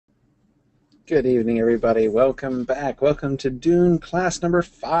Good evening, everybody. Welcome back. Welcome to Dune class number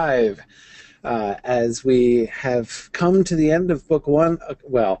 5. As we have come to the end of book 1,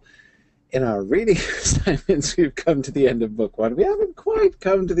 well, in our reading assignments, we've come to the end of book 1. We haven't quite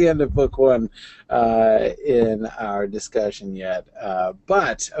come to the end of book 1 in our discussion yet.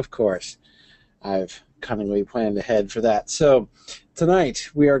 But, of course, I've cunningly planned ahead for that. So tonight,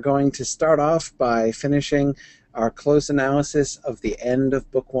 we are going to start off by finishing our close analysis of the end of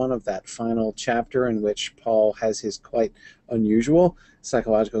book 1 of that final chapter in which Paul has his quite unusual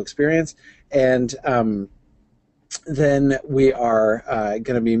psychological experience. And then we are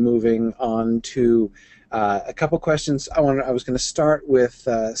going to be moving on to a couple questions. I was going to start with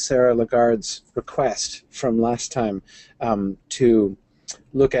Sarah Lagarde's request from last time to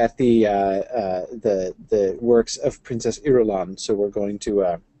look at the works of Princess Irulan. So we're going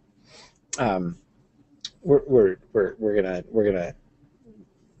to we're gonna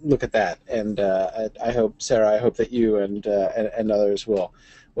look at that, and I hope, Sarah, I hope that you and others will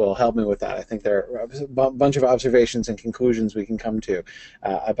help me with that. I think there are a bunch of observations and conclusions we can come to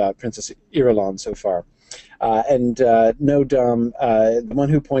about Princess Irulan so far. No, Dom, the one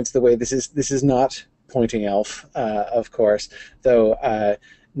who points the way. This is not Pointing Elf, of course. Though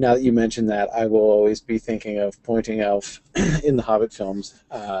now that you mention that, I will always be thinking of Pointing Elf in the Hobbit films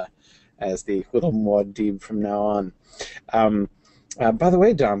as the little Muad'Dib from now on. By the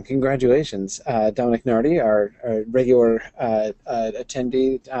way, Dom, congratulations. Dominic Nardi, our regular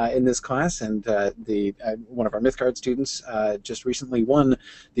attendee in this class, and one of our Mythgard students, just recently won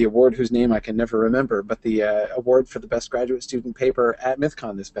the award whose name I can never remember, but the award for the best graduate student paper at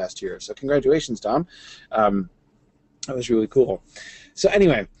MythCon this past year. So congratulations, Dom. That was really cool. So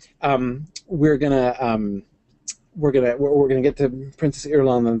anyway, we're gonna get to Princess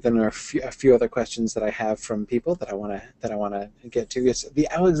Irulan, and then there are a few other questions that I have from people that I want to get to. It's the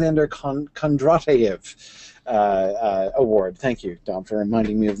Alexander Kondrateyev Award. Thank you, Dom, for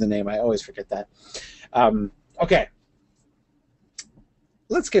reminding me of the name. I always forget that. Okay,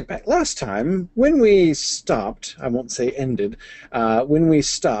 let's get back. Last time, when we stopped, I won't say ended. When we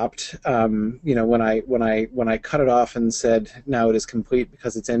stopped, when I cut it off and said now it is complete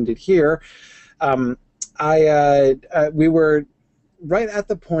because it's ended here. We were right at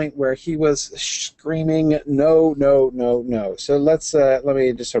the point where he was screaming, "No, no, no, no." So let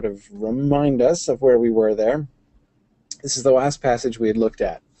me just sort of remind us of where we were there. This is the last passage we had looked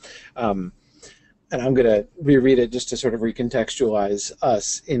at. And I'm going to reread it just to sort of recontextualize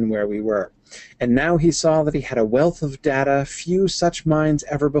us in where we were. "And now he saw that he had a wealth of data few such minds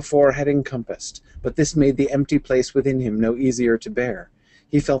ever before had encompassed, but this made the empty place within him no easier to bear.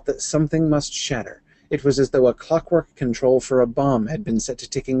 He felt that something must shatter. It was as though a clockwork control for a bomb had been set to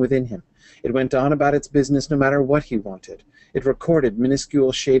ticking within him. It went on about its business no matter what he wanted. It recorded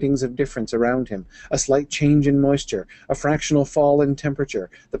minuscule shadings of difference around him, a slight change in moisture, a fractional fall in temperature,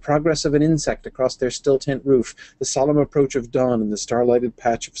 the progress of an insect across their still-tent roof, the solemn approach of dawn in the starlighted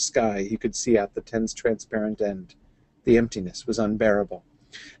patch of sky he could see at the tent's transparent end. The emptiness was unbearable.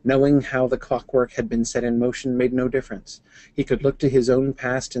 Knowing how the clockwork had been set in motion made no difference. He could look to his own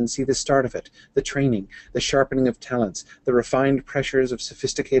past and see the start of it, the training, the sharpening of talents, the refined pressures of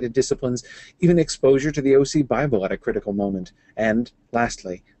sophisticated disciplines, even exposure to the O.C. Bible at a critical moment, and,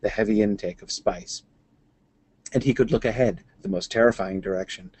 lastly, the heavy intake of spice. And he could look ahead, the most terrifying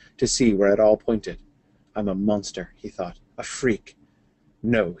direction, to see where it all pointed. I'm a monster, he thought, a freak.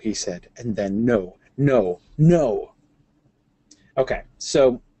 No, he said, and then no, no, no. Okay,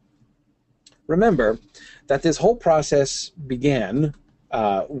 so remember that this whole process began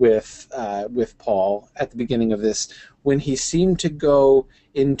with Paul at the beginning of this, when he seemed to go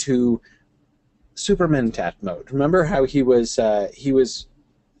into super mentat mode. Remember how he was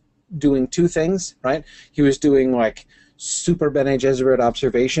doing two things, right? He was doing like super Bene Gesserit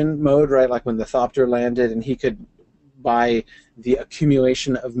observation mode, right? Like when the Thopter landed, and he could, by the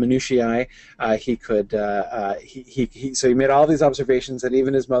accumulation of minutiae, so he made all these observations that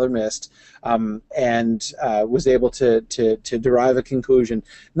even his mother missed, and was able to derive a conclusion,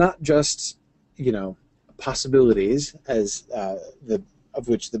 not just possibilities as of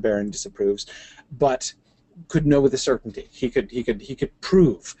which the Baron disapproves, but could know with a certainty. He could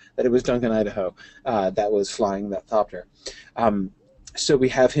prove that it was Duncan Idaho that was flying that Thopter. So we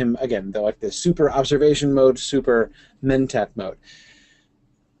have him, again, like the super observation mode, super mentat mode.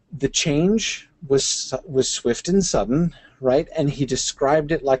 The change was swift and sudden, right? And he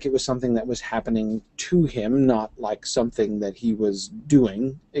described it like it was something that was happening to him, not like something that he was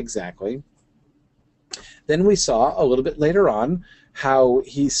doing exactly. Then we saw a little bit later on how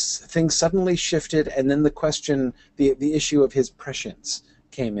things suddenly shifted, and then the question, the issue of his prescience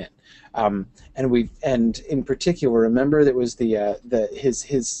came in. And in particular, remember that was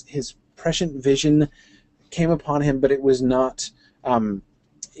his prescient vision came upon him, but it was not.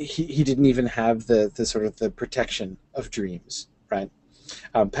 He didn't even have the sort of the protection of dreams, right?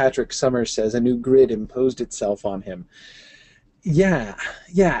 Patrick Summers says a new grid imposed itself on him. Yeah,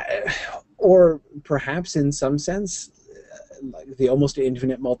 yeah, or perhaps in some sense, like the almost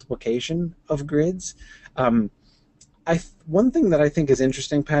infinite multiplication of grids. One thing that I think is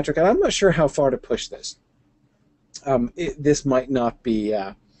interesting, Patrick, and I'm not sure how far to push this. This might not be.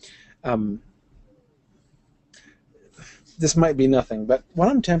 This might be nothing, but what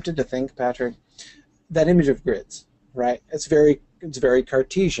I'm tempted to think, Patrick, that image of grids, right? It's very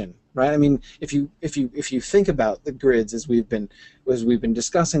Cartesian, right? I mean, if you think about the grids as we've been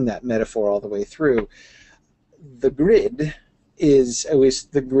discussing that metaphor all the way through, the grid is, at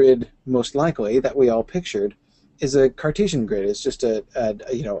least the grid most likely that we all pictured, is a Cartesian grid. It's just a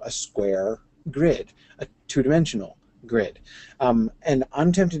square grid, a two-dimensional grid, and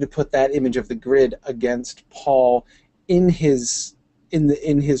I'm tempted to put that image of the grid against Paul in his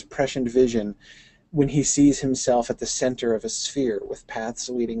prescient vision, when he sees himself at the center of a sphere with paths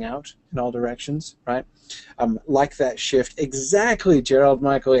leading out in all directions, right? Like that shift, exactly, Gerald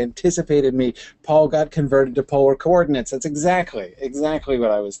Michael anticipated me. Paul got converted to polar coordinates. That's exactly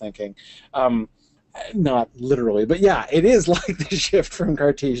what I was thinking. Not literally, but yeah, it is like the shift from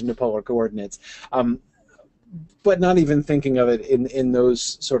Cartesian to polar coordinates. But not even thinking of it in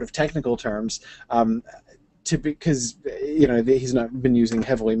those sort of technical terms. Because he's not been using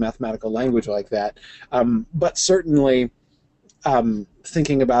heavily mathematical language like that, but certainly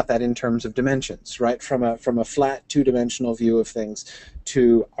thinking about that in terms of dimensions, right? From a flat two-dimensional view of things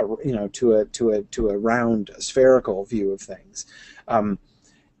to a round spherical view of things.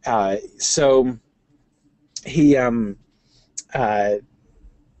 So he again,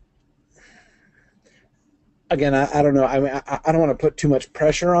 I don't know. I mean, I don't want to put too much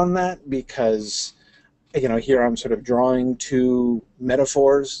pressure on that, because here I'm sort of drawing two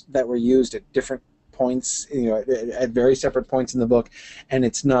metaphors that were used at different points, at very separate points in the book, and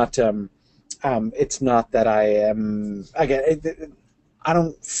it's not that I am, again, I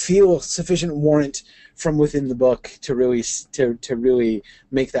don't feel sufficient warrant from within the book to really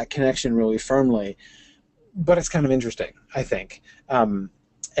make that connection really firmly, but it's kind of interesting, I think. And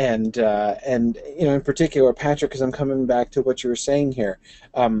in particular, Patrick, because I'm coming back to what you were saying here,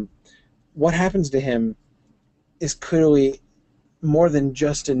 what happens to him is clearly more than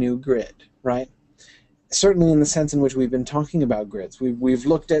just a new grid, right? Certainly in the sense in which we've been talking about grids. We've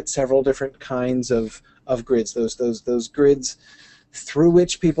looked at several different kinds of grids, those grids through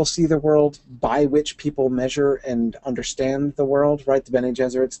which people see the world, by which people measure and understand the world, right? The Bene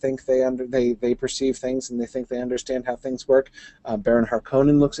Gesserits think they perceive things and they think they understand how things work. Baron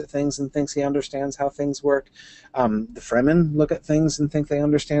Harkonnen looks at things and thinks he understands how things work. The Fremen look at things and think they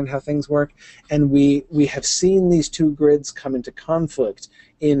understand how things work. And we have seen these two grids come into conflict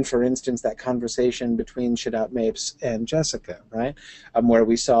in, for instance, that conversation between Shaddai Mapes and Jessica, right? Where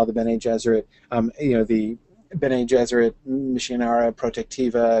we saw the Bene Gesserit, the Bene Gesserit Missionara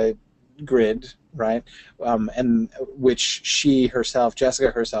Protectiva grid, right? And which Jessica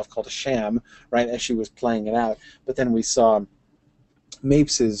herself, called a sham, right, as she was playing it out. But then we saw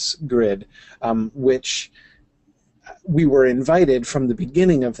Mapes's grid, which we were invited from the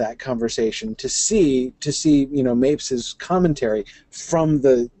beginning of that conversation to see Mapes's commentary from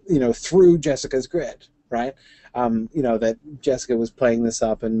through Jessica's grid, right? That Jessica was playing this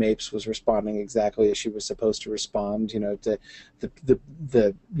up and Mapes was responding exactly as she was supposed to respond. To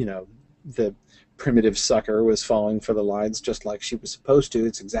the primitive sucker was falling for the lines just like she was supposed to.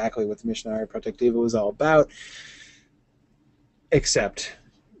 It's exactly what the Missionary Protectiva was all about, except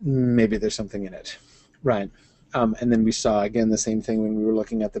maybe there's something in it, right? And then we saw again the same thing when we were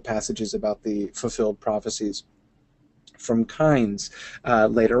looking at the passages about the fulfilled prophecies from Kynes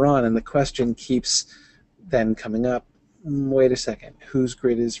later on, and the question keeps then coming up, wait a second, whose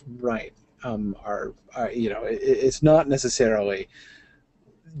grid is right? It's not necessarily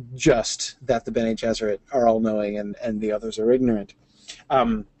just that the Bene Gesserit are all-knowing and the others are ignorant.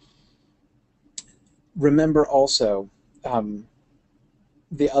 Remember also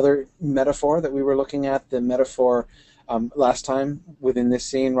the other metaphor that we were looking at, the metaphor last time within this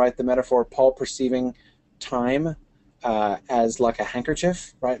scene, right? The metaphor Paul perceiving time as like a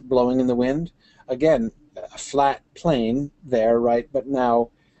handkerchief, right, blowing in the wind. Again, a flat plane there, right, but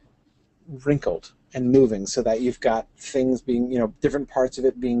now wrinkled, and moving, so that you've got things being, different parts of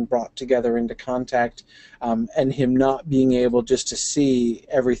it being brought together into contact, and him not being able just to see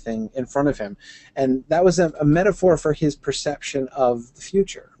everything in front of him. And that was a metaphor for his perception of the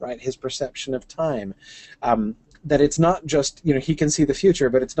future, right? His perception of time. That it's not just, he can see the future,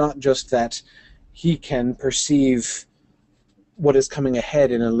 but it's not just that he can perceive what is coming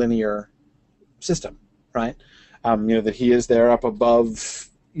ahead in a linear system, right? That he is there up above,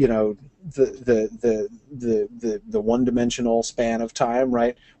 the one-dimensional span of time,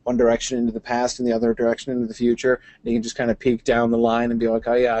 right? One direction into the past and the other direction into the future. And you can just kind of peek down the line and be like,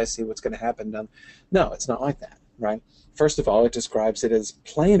 oh yeah, I see what's going to happen. No, it's not like that, right? First of all, it describes it as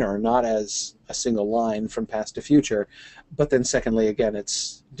planar, not as a single line from past to future. But then secondly, again,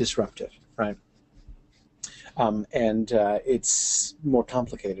 it's disruptive, right? And it's more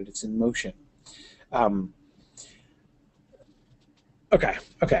complicated. It's in motion. Okay.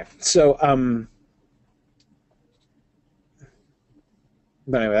 So,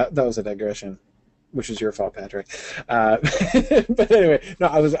 but anyway, that was a digression, which was your fault, Patrick. But anyway,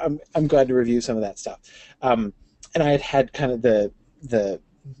 no, I'm glad to review some of that stuff. And I had kind of the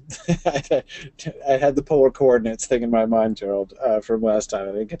I had the polar coordinates thing in my mind, Gerald, from last time.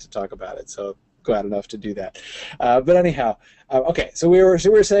 I didn't get to talk about it, so glad enough to do that. But anyhow, okay. So we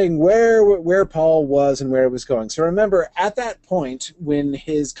were saying where Paul was and where it was going. So remember, at that point when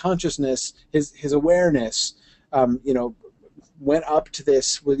his consciousness, his awareness, went up to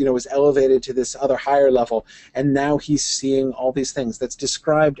this, was elevated to this other higher level, and now he's seeing all these things. That's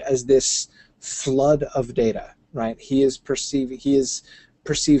described as this flood of data, right? He is perceiving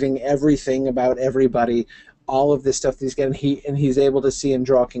everything about everybody, all of this stuff that he's getting, and he's able to see and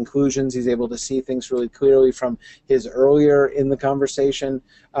draw conclusions. He's able to see things really clearly from his earlier in the conversation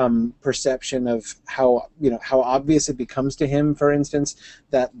perception of how obvious it becomes to him, for instance,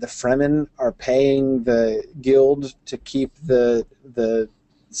 that the Fremen are paying the guild to keep the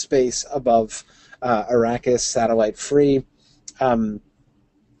space above Arrakis satellite free,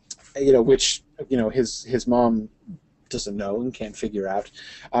 which his mom doesn't know and can't figure out.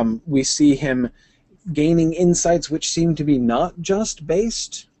 We see him gaining insights which seem to be not just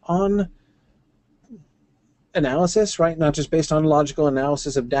based on analysis, right? Not just based on logical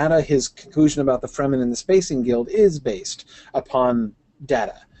analysis of data. His conclusion about the Fremen and the Spacing Guild is based upon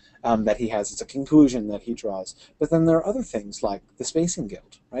data that he has. It's a conclusion that he draws. But then there are other things like the Spacing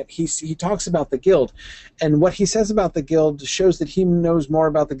Guild, right? He talks about the Guild, and what he says about the Guild shows that he knows more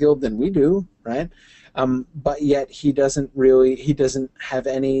about the Guild than we do, right? But yet he doesn't have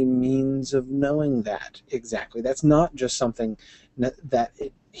any means of knowing that exactly. That's not just something that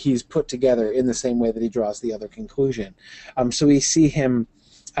he's put together in the same way that he draws the other conclusion. So we see him,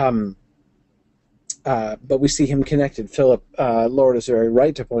 but we see him connected. Philip Lord is very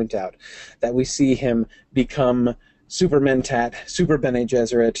right to point out that we see him become Super Mentat, Super Bene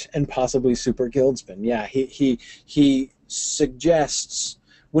Gesserit, and possibly Super Guildsman. Yeah, he suggests,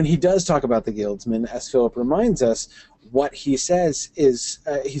 when he does talk about the guildsmen, as Philip reminds us, what he says is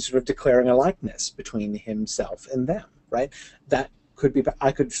he's sort of declaring a likeness between himself and them, right? That could be,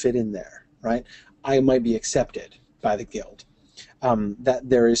 I could fit in there, right? I might be accepted by the guild. That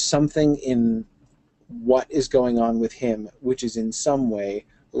there is something in what is going on with him which is in some way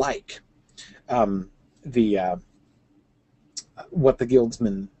like what the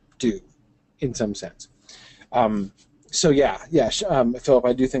guildsmen do, in some sense. So Philip,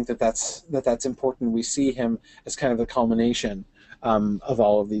 I do think that's important. We see him as kind of the culmination of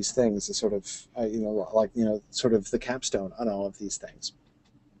all of these things, as sort of sort of the capstone on all of these things.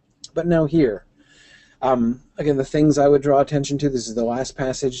 But now here, again, the things I would draw attention to. This is the last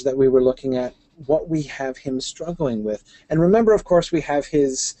passage that we were looking at. What we have him struggling with, and remember, of course, we have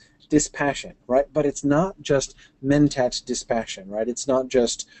his dispassion, right? But it's not just mentat dispassion, right? It's not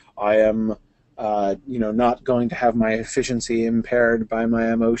just I am. Not going to have my efficiency impaired by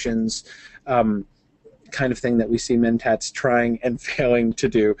my emotions, kind of thing that we see mentats trying and failing to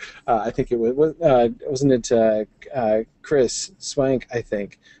do. I think it was wasn't it Chris Swank, I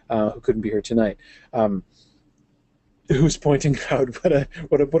think, who couldn't be here tonight, who's pointing out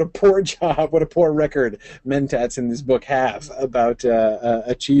what a poor job, what a poor record mentats in this book have about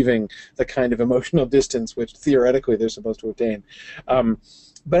achieving the kind of emotional distance which theoretically they're supposed to attain.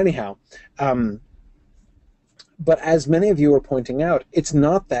 But anyhow, but as many of you are pointing out, it's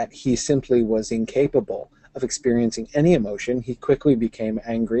not that he simply was incapable of experiencing any emotion. He quickly became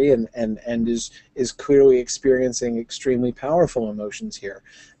angry and is clearly experiencing extremely powerful emotions here.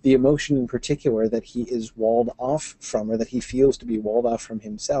 The emotion in particular that he is walled off from, or that he feels to be walled off from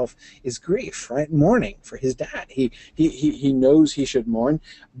himself, is grief, right? Mourning for his dad. He knows he should mourn,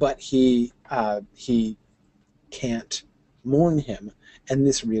 but he can't mourn him, and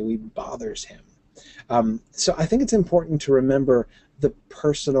this really bothers him. So I think it's important to remember the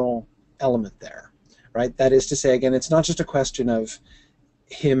personal element there, right? That is to say, again, it's not just a question of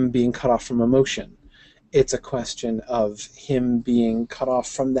him being cut off from emotion. It's a question of him being cut off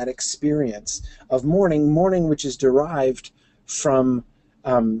from that experience of mourning which is derived from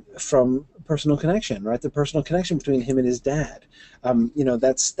personal connection, right? The personal connection between him and his dad.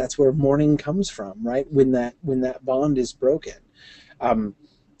 That's where mourning comes from, right? When that bond is broken,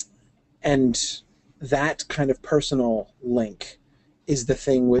 and that kind of personal link is the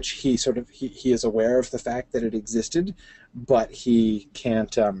thing which he is aware of the fact that it existed, but he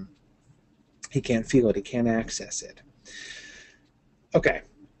can't feel it, he can't access it. Okay.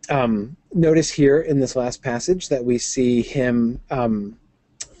 Notice here in this last passage that we see him,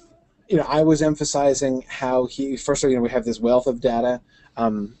 I was emphasizing how he, first of all, we have this wealth of data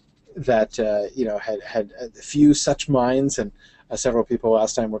that, had a few such minds, and several people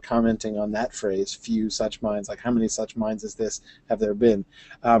last time were commenting on that phrase, few such minds, like how many such minds as this have there been?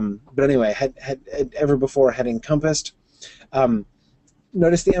 But anyway, had ever before had encompassed.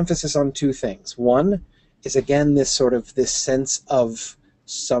 Notice the emphasis on two things. One is, again, this sense of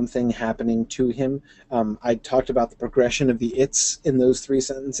something happening to him. I talked about the progression of the it's in those three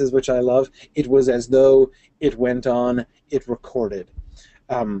sentences, which I love. It was as though, it went on, it recorded.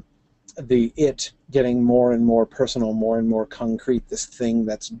 The it getting more and more personal, more and more concrete, this thing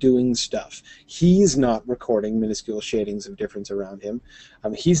that's doing stuff. He's not recording minuscule shadings of difference around him.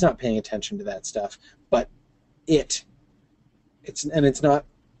 He's not paying attention to that stuff, but it's not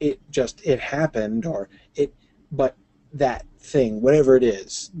it happened, but that thing, whatever it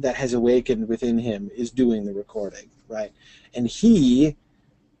is that has awakened within him, is doing the recording, right? And his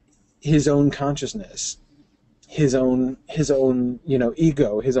own consciousness, his own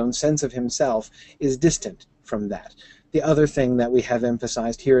ego, his own sense of himself is distant from that. The other thing that we have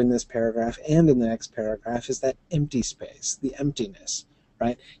emphasized here in this paragraph and in the next paragraph is that empty space, the emptiness,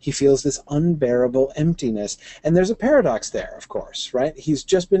 right? He feels this unbearable emptiness, and there's a paradox there, of course, right?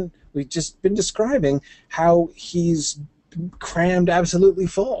 We've just been describing how he's crammed absolutely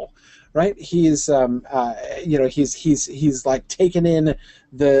full, right? He's he's like taken in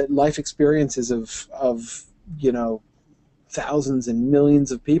the life experiences of thousands and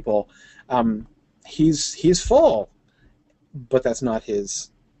millions of people. He's full, but that's not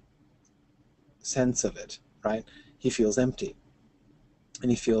his sense of it, right? He feels empty, and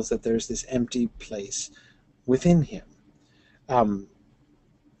he feels that there's this empty place within him. Now,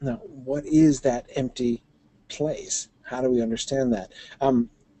 what is that empty place? How do we understand that?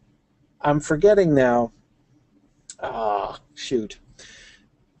 I'm forgetting now. Shoot.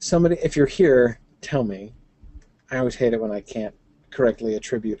 Somebody, if you're here, tell me. I always hate it when I can't correctly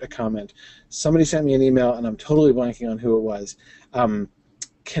attribute a comment. Somebody sent me an email, and I'm totally blanking on who it was,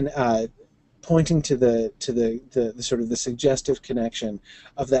 pointing to the sort of the suggestive connection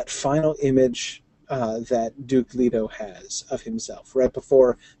of that final image that Duke Leto has of himself, right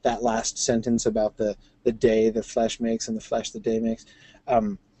before that last sentence about the day the flesh makes and the flesh the day makes.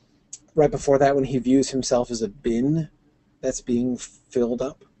 Right before that, when he views himself as a bin that's being filled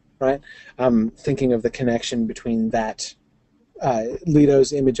up, right? Thinking of the connection between that,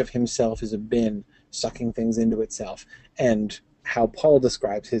 Leto's image of himself as a bin sucking things into itself, and how Paul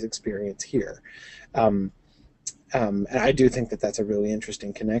describes his experience here. And I do think that that's a really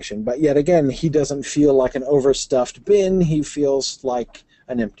interesting connection. But yet again, he doesn't feel like an overstuffed bin. He feels like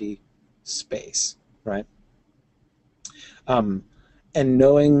an empty space, right? And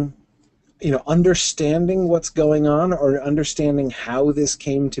knowing, understanding what's going on, or understanding how this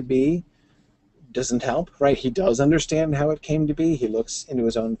came to be, doesn't help, right? He does understand how it came to be. He looks into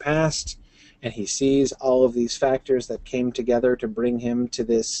his own past, and he sees all of these factors that came together to bring him to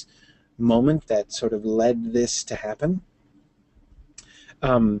this moment that sort of led this to happen.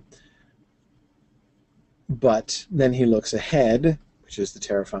 But then he looks ahead, which is the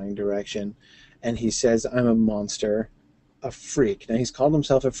terrifying direction, and he says, I'm a monster, a freak. Now, he's called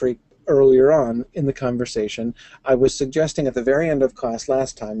himself a freak earlier on in the conversation. I was suggesting at the very end of class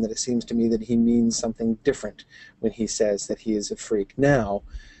last time that it seems to me that he means something different when he says that he is a freak now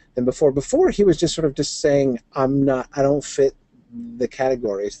than before. Before, he was just sort of just saying, I don't fit the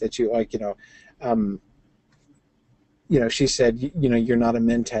categories that you like, she said, you're not a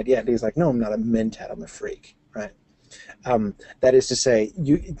mentat yet. And he's like, no, I'm not a mentat. I'm a freak, right? That is to say,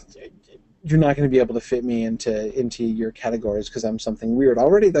 you're not going to be able to fit me into your categories because I'm something weird.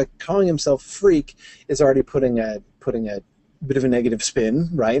 Already, the calling himself freak is already putting a bit of a negative spin,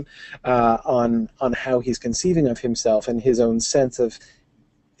 right, on how he's conceiving of himself and his own sense of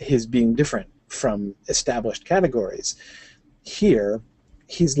his being different from established categories. Here,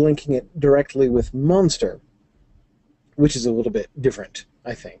 he's linking it directly with monster, which is a little bit different,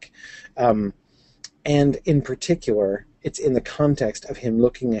 I think. And in particular, it's in the context of him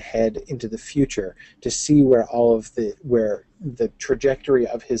looking ahead into the future to see where where the trajectory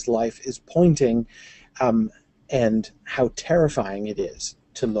of his life is pointing, and how terrifying it is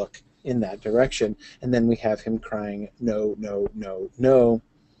to look in that direction. And then we have him crying, no, no, no, no.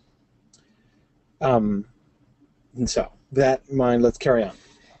 And so, that in mind, let's carry on.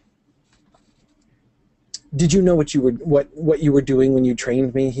 Did you know what you were doing when you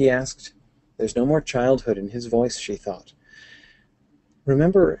trained me? He asked. There's no more childhood in his voice, she thought.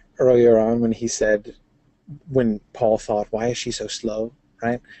 Remember earlier on when Paul thought, why is she so slow,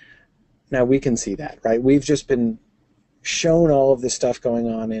 right? Now we can see that, right? We've just been shown all of this stuff going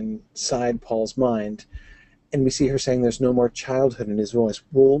on inside Paul's mind, and we see her saying there's no more childhood in his voice.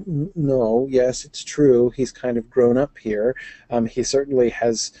 Well, no, yes, it's true. He's kind of grown up here. He certainly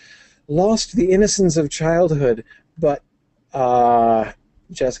has lost the innocence of childhood, but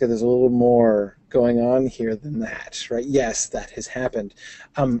Jessica, there's a little more going on here than that, right? Yes, that has happened.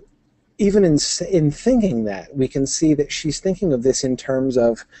 Even in thinking that, we can see that she's thinking of this in terms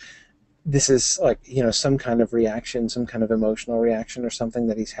of this is like, some kind of reaction, some kind of emotional reaction or something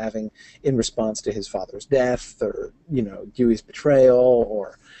that he's having in response to his father's death or, Dewey's betrayal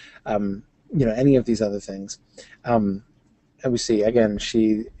or, any of these other things. And we see, again,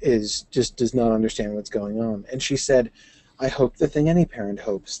 she does not understand what's going on. And she said, I hope the thing any parent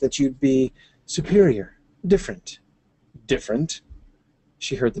hopes, that you'd be superior, different. Different?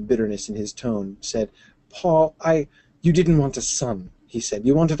 She heard the bitterness in his tone, said, Paul, you didn't want a son, he said.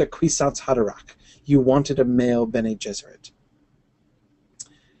 You wanted a Kwisatz Haderach. You wanted a male Bene Gesserit.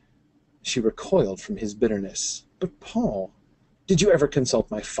 She recoiled from his bitterness. But Paul, did you ever consult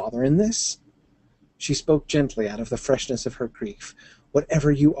my father in this? She spoke gently out of the freshness of her grief.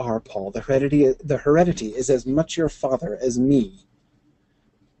 Whatever you are, Paul, the heredity is as much your father as me.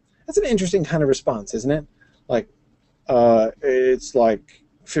 That's an interesting kind of response, isn't it? Like, it's like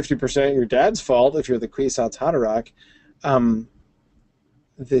 50% your dad's fault if you're the Kwisatz Haderach.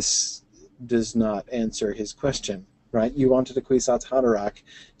 This does not answer his question, right? You wanted a Kwisatz Haderach.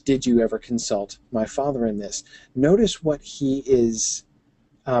 Did you ever consult my father in this? Notice what he is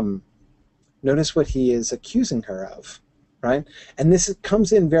accusing her of. Right? And this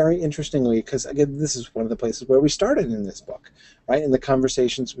comes in very interestingly because, again, this is one of the places where we started in this book, right? In the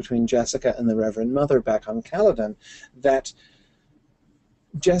conversations between Jessica and the Reverend Mother back on Caledon, that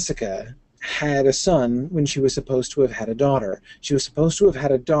Jessica had a son when she was supposed to have had a daughter. She was supposed to have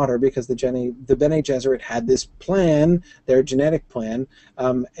had a daughter because the Bene Gesserit had this plan, their genetic plan,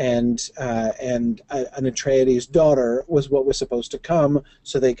 and an Atreides daughter was what was supposed to come,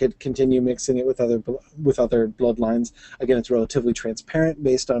 so they could continue mixing it with other bloodlines. Again, it's relatively transparent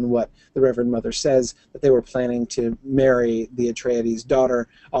based on what the Reverend Mother says, that they were planning to marry the Atreides daughter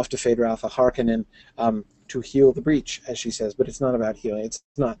off to Feyd-Rautha Harkonnen to heal the breach, as she says. But it's not about healing. It's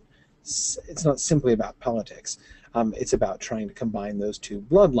not simply about politics. It's about trying to combine those two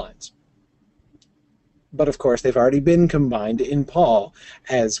bloodlines. But of course, they've already been combined in Paul,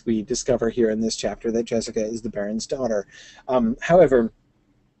 as we discover here in this chapter that Jessica is the Baron's daughter. However,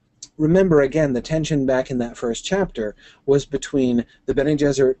 remember again, the tension back in that first chapter was between the Bene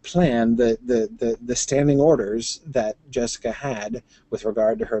Gesserit plan, the standing orders that Jessica had with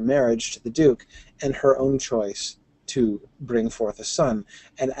regard to her marriage to the Duke, and her own choice to bring forth a son.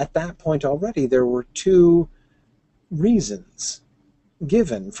 And at that point already, there were two reasons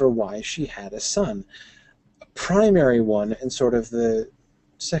given for why she had a son. A primary one and sort of the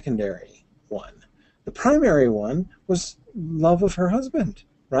secondary one. The primary one was love of her husband,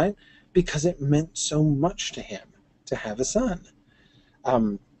 right? Because it meant so much to him to have a son.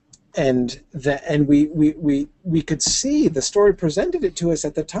 And we could see the story presented it to us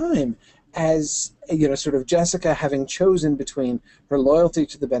at the time as, sort of Jessica having chosen between her loyalty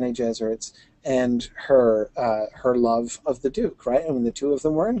to the Bene Gesserits and her love of the Duke, right? And when the two of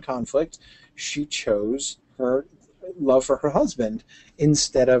them were in conflict, she chose her love for her husband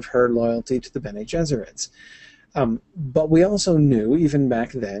instead of her loyalty to the Bene Gesserits. But we also knew, even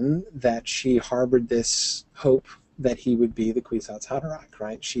back then, that she harbored this hope that he would be the Kwisatz Haderach,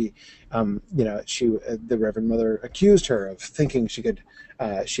 right? She, the Reverend Mother accused her of thinking she could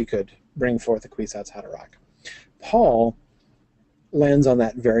bring forth the Kwisatz Haderach. Paul lands on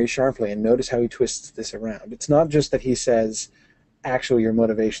that very sharply, and notice how he twists this around. It's not just that he says, actually, your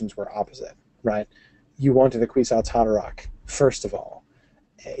motivations were opposite, right? You wanted a Kwisatz Haderach, first of all.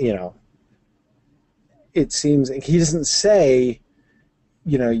 It seems he doesn't say,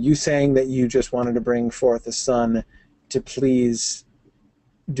 you saying that you just wanted to bring forth a son to please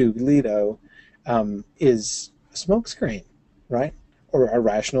Duke Leto is a smokescreen, right? Or a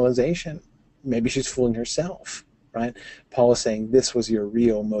rationalization. Maybe she's fooling herself, right? Paul is saying this was your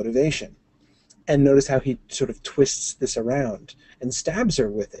real motivation. And notice how he sort of twists this around and stabs her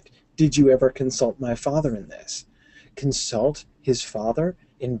with it. Did you ever consult my father in this? Consult his father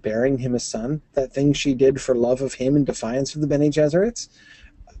in bearing him a son? That thing she did for love of him in defiance of the Bene Gesserits?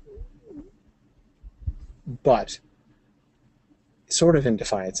 But sort of in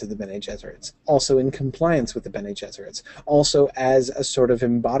defiance of the Bene Gesserits, also in compliance with the Bene Gesserits, also as a sort of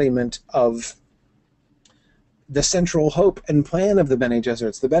embodiment of the central hope and plan of the Bene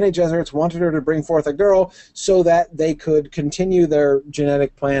Gesserits. The Bene Gesserits wanted her to bring forth a girl so that they could continue their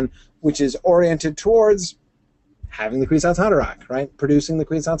genetic plan, which is oriented towards having the Kwisatz Haderach, right? Producing the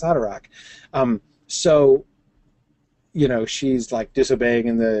Kwisatz Haderach. She's like disobeying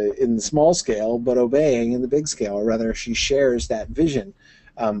in the small scale, but obeying in the big scale. Or rather, she shares that vision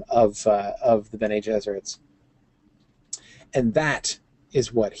of the Bene Gesserits, and that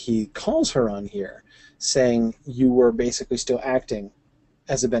is what he calls her on here, saying you were basically still acting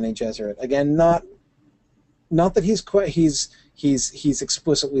as a Bene Gesserit. Again, not that he's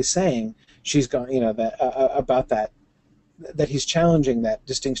explicitly saying she's gone, that about that he's challenging that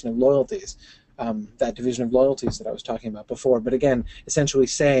distinction of loyalties. That division of loyalties that I was talking about before. But again, essentially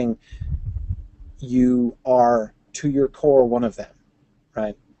saying you are, to your core, one of them,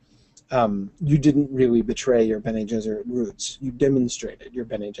 right? You didn't really betray your Bene Gesserit roots. You demonstrated your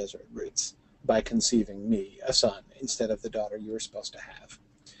Bene Gesserit roots by conceiving me, a son, instead of the daughter you were supposed to have.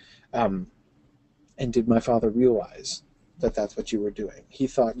 And did my father realize that that's what you were doing? He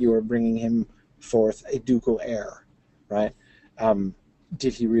thought you were bringing him forth a ducal heir, right?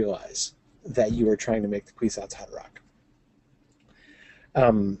 Did he realize that you were trying to make the Kwisatz Haderach?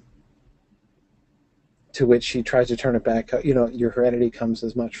 To which he tries to turn it back. Your heredity comes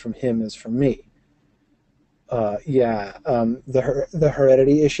as much from him as from me. The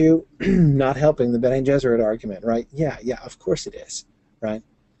heredity issue, not helping the Bene Gesserit argument, right? Yeah, of course it is, right?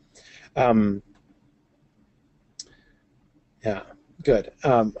 Yeah, good.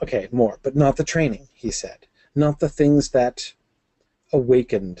 Okay, more, but not the training, he said. Not the things that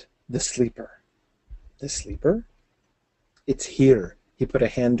awakened the sleeper. The sleeper? It's here. He put a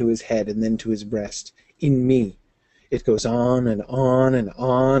hand to his head and then to his breast. In me. It goes on and on and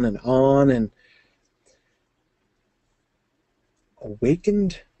on and on and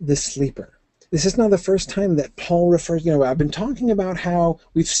awakened the sleeper. This is not the first time that Paul refers, I've been talking about how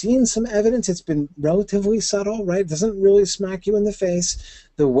we've seen some evidence. It's been relatively subtle, right? It doesn't really smack you in the face.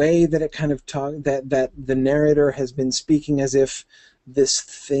 The way that it kind of that the narrator has been speaking as if this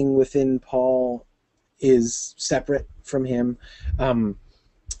thing within Paul is separate from him, that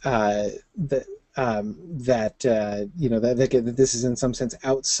this is in some sense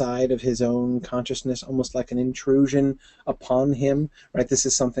outside of his own consciousness, almost like an intrusion upon him, right? This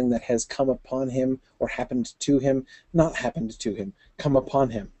is something that has come upon him or happened to him, not happened to him, come upon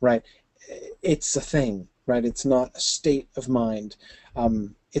him, right? It's a thing, right? It's not a state of mind.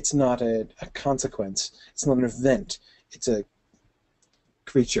 It's not a consequence. It's not an event. It's a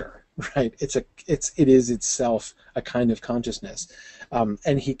creature, right? It is itself a kind of consciousness,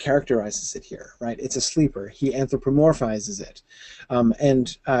 and he characterizes it here, right? It's a sleeper. He anthropomorphizes it,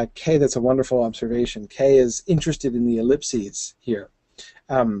 and Kay, that's a wonderful observation. Kay is interested in the ellipses here.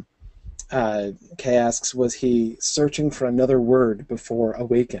 Kay asks, was he searching for another word before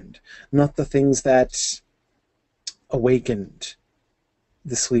awakened? Not the things that awakened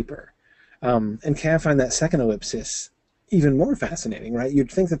the sleeper. And Kay, I find that second ellipsis even more fascinating, right? You'd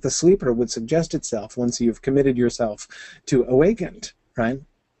think that the sleeper would suggest itself once you've committed yourself to awakened, right?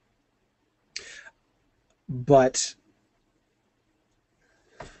 But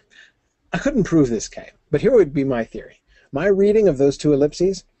I couldn't prove this, Kay. But here would be my theory. My reading of those two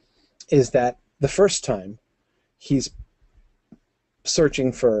ellipses is that the first time he's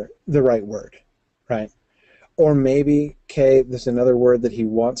searching for the right word, right? Or maybe, Kay, there's another word that he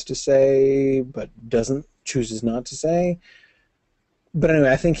wants to say but chooses not to say. But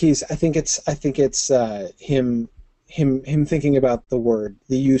anyway, I think it's him thinking about the word,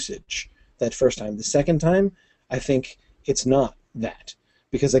 the usage, that first time. The second time, I think it's not that,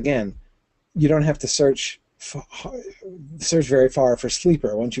 because again, you don't have to search very far for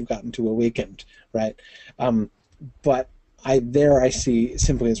sleeper once you've gotten to awakened, right? But I see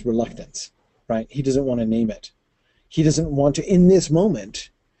simply as reluctance, right? He doesn't want to name it. He doesn't want to, in this moment,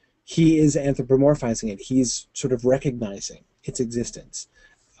 he is anthropomorphizing it. He's sort of recognizing its existence,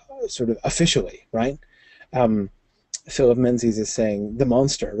 sort of officially, right? Philip Menzies is saying the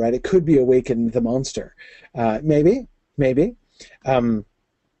monster, right? It could be awakened the monster. Maybe. Um,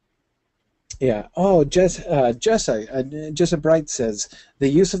 Yeah. Oh, Jessa Bright says, the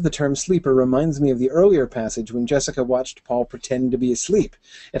use of the term sleeper reminds me of the earlier passage when Jessica watched Paul pretend to be asleep.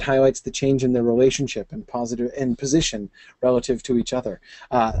 It highlights the change in their relationship and position relative to each other.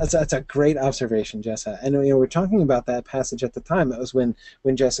 That's a great observation, Jessa. And we're talking about that passage at the time. That was when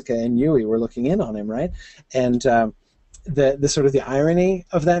Jessica and Yui were looking in on him, right? And the sort of the irony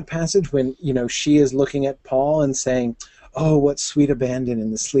of that passage when she is looking at Paul and saying, "Oh, what sweet abandon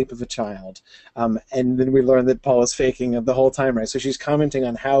in the sleep of a child," and then we learn that Paul is faking it the whole time, right? So she's commenting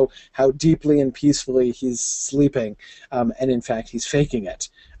on how deeply and peacefully he's sleeping, and in fact he's faking it.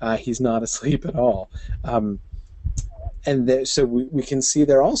 He's not asleep at all. So we can see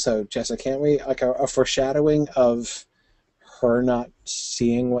there also, Jessa, can't we? Like a foreshadowing of her not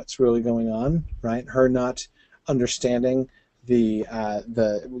seeing what's really going on, right? Her not understanding the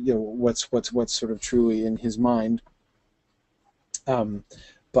what's sort of truly in his mind.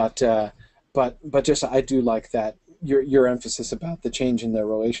 But just I do like that your emphasis about the change in their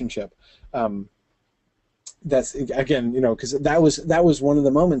relationship. That's again, because that was one of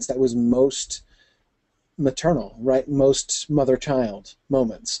the moments that was most maternal, right? Most mother-child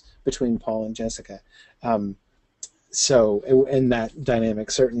moments between Paul and Jessica. And that dynamic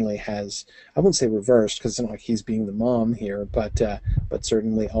certainly has, I won't say reversed, because it's not like he's being the mom here, but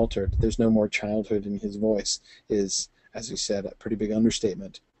certainly altered. There's no more childhood in his voice, is, as you said, a pretty big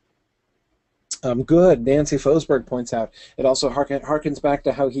understatement. Good. Nancy Fosberg points out, it also harkens back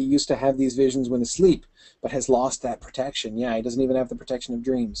to how he used to have these visions when asleep, but has lost that protection. Yeah, he doesn't even have the protection of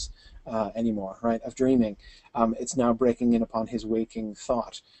dreams anymore, right, of dreaming. It's now breaking in upon his waking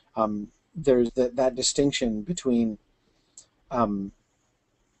thought. There's that distinction between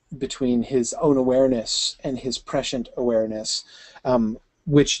his own awareness and his prescient awareness,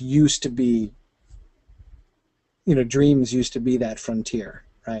 which used to be, dreams used to be that frontier,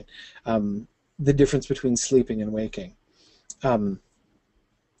 right? The difference between sleeping and waking.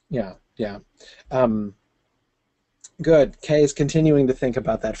 Yeah. Good. Kay is continuing to think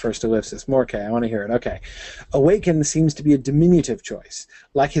about that first ellipsis. More Kay. I want to hear it. Okay. Awaken seems to be a diminutive choice.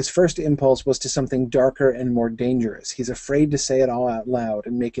 Like his first impulse was to something darker and more dangerous. He's afraid to say it all out loud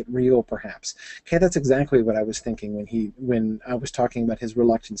and make it real, perhaps. Kay, that's exactly what I was thinking when I was talking about his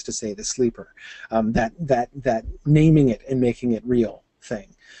reluctance to say the sleeper. That naming it and making it real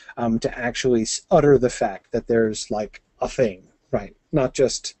thing. To actually utter the fact that there's like a thing, right? Not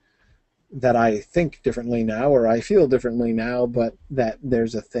just that I think differently now or I feel differently now, but that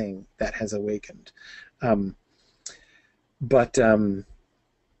there's a thing that has awakened. But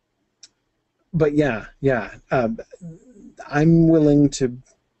yeah. I'm willing to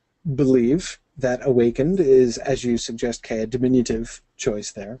believe that awakened is, as you suggest, Kay, a diminutive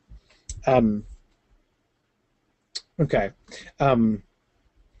choice there. Okay.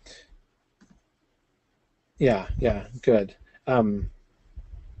 Yeah, good.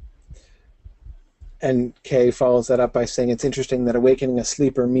 And Kay follows that up by saying it's interesting that awakening a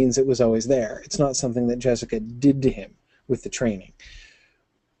sleeper means it was always there. It's not something that Jessica did to him with the training.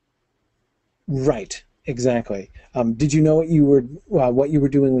 Right, exactly. Did you know what you were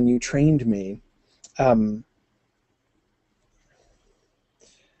doing when you trained me? One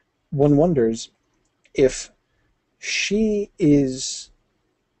wonders if she is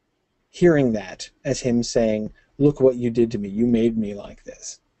hearing that as him saying, "Look what you did to me. You made me like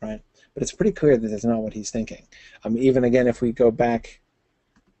this," right? But it's pretty clear that that's not what he's thinking. Even again, if we go back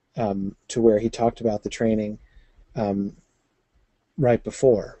to where he talked about the training right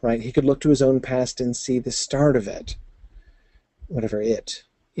before, right? He could look to his own past and see the start of it, whatever it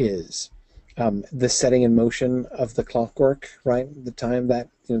is. The setting in motion of the clockwork, right? The time that,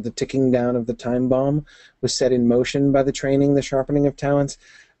 the ticking down of the time bomb was set in motion by the training, the sharpening of talents.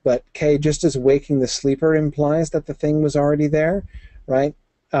 But Kay, just as waking the sleeper implies that the thing was already there, right?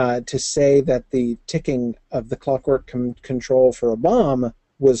 To say that the ticking of the clockwork control for a bomb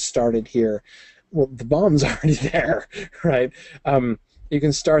was started here, well, the bomb's already there, right? You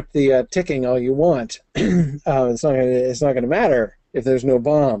can start the ticking all you want. It's not going to matter if there's no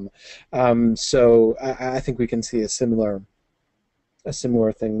bomb. So I think we can see a similar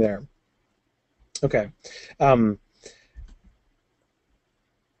thing there. Okay. Um,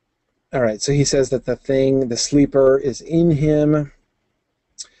 all right. So he says that the sleeper, is in him.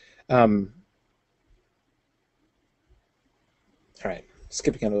 Um, all right.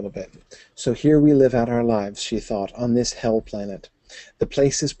 Skipping a little bit. So here we live out our lives, she thought, on this hell planet. The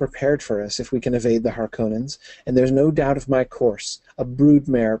place is prepared for us if we can evade the Harkonnens, and there's no doubt of my course, a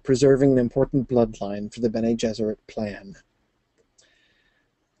broodmare preserving an important bloodline for the Bene Gesserit plan.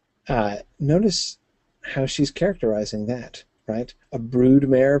 Notice how she's characterizing that, right? A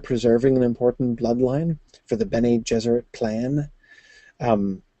broodmare preserving an important bloodline for the Bene Gesserit plan.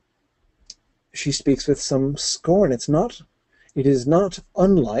 Um, she speaks with some scorn. It is not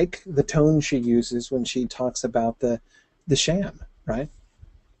unlike the tone she uses when she talks about the sham, right?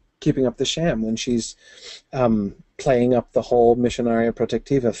 Keeping up the sham when she's playing up the whole Missionaria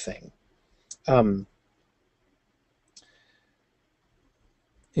Protectiva thing. Um,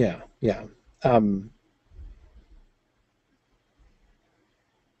 yeah, yeah. Um,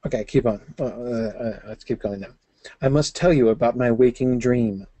 okay, keep on. Let's keep going now. I must tell you about my waking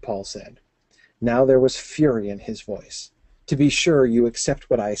dream, Paul said. Now there was fury in his voice. To be sure you accept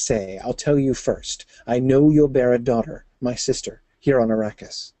what I say, I'll tell you first. I know you'll bear a daughter, my sister, here on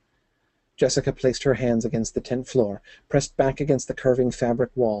Arrakis. Jessica placed her hands against the tent floor, pressed back against the curving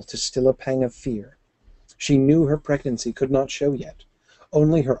fabric wall to still a pang of fear. She knew her pregnancy could not show yet.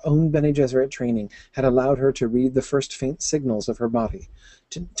 Only her own Bene Gesserit training had allowed her to read the first faint signals of her body,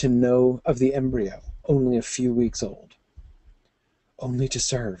 to know of the embryo, only a few weeks old. Only to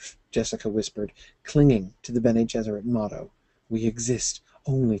serve, Jessica whispered, clinging to the Bene Gesserit motto. We exist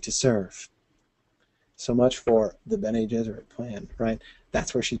only to serve. So much for the Bene Gesserit plan, right?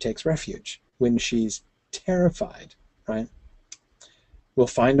 That's where she takes refuge when she's terrified, right? We'll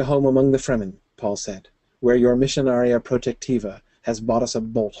find a home among the Fremen, Paul said, where your Missionaria Protectiva has bought us a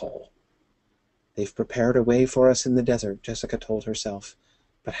bolt hole. They've prepared a way for us in the desert, Jessica told herself.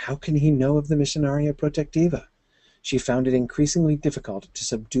 But how can he know of the Missionaria Protectiva? She found it increasingly difficult to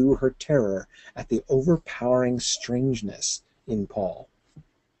subdue her terror at the overpowering strangeness in Paul.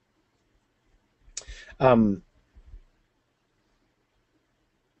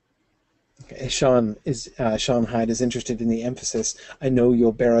 Sean Hyde is interested in the emphasis. I know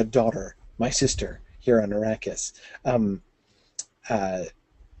you'll bear a daughter, my sister, here on Arrakis. Um, uh,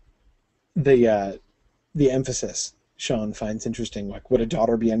 the emphasis Sean finds interesting. Like, would a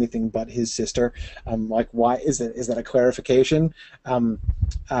daughter be anything but his sister? Like, why is that a clarification?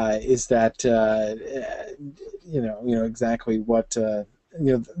 Is that exactly what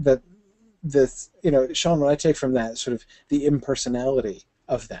that this Sean? What I take from that sort of the impersonality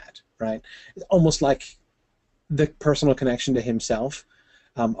of that, right? It's almost like the personal connection to himself.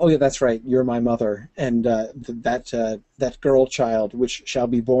 Oh yeah, that's right. You're my mother, and that girl child which shall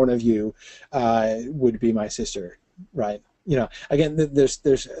be born of you would be my sister, right? Again, there's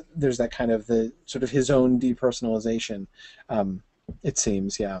that kind of the sort of his own depersonalization. It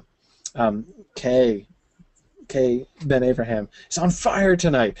seems, yeah. Kay Ben Abraham is on fire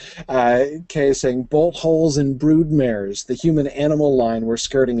tonight. Kay is saying bolt holes and brood mares. The human animal line we're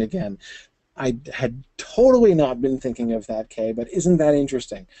skirting again. I had totally not been thinking of that, Kay, but isn't that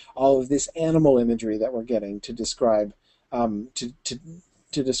interesting? All of this animal imagery that we're getting to describe to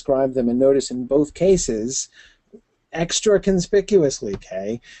describe them, and notice in both cases, extra conspicuously,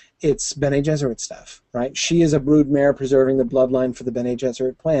 Kay, it's Bene Gesserit stuff, right? She is a broodmare preserving the bloodline for the Bene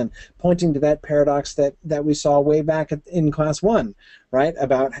Gesserit plan, pointing to that paradox that we saw way back in Class 1, right?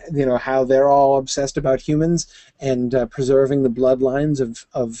 About how they're all obsessed about humans and preserving the bloodlines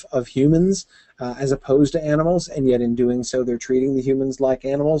of humans as opposed to animals, and yet in doing so they're treating the humans like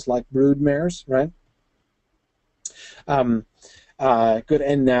animals, like broodmares, right? Good.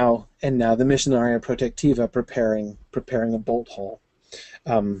 And now the Missionaria Protectiva preparing a bolt hole.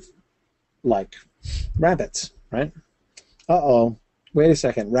 Like rabbits, right? Uh-oh. Wait a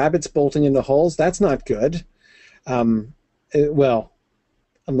second. Rabbits bolting into holes? That's not good. Well,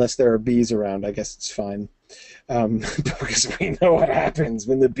 unless there are bees around, I guess it's fine. Because we know what happens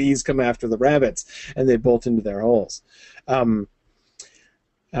when the bees come after the rabbits and they bolt into their holes. Okay,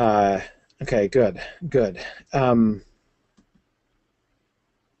 good.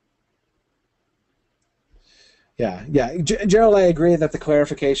 Yeah. Gerald, I agree that the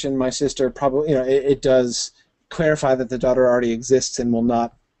clarification, my sister, probably, it does clarify that the daughter already exists and will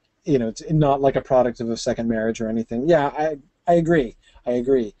not, it's not like a product of a second marriage or anything. Yeah, I agree.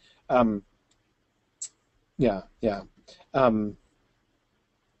 Um, yeah. Um,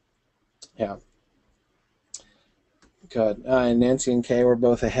 yeah. Good. And Nancy and Kay were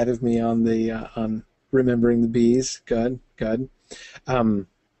both ahead of me on the on remembering the bees. Good. Um,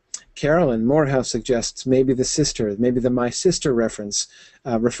 Carolyn Morehouse suggests maybe the sister, maybe the my sister reference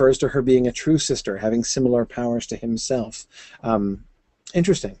refers to her being a true sister, having similar powers to himself.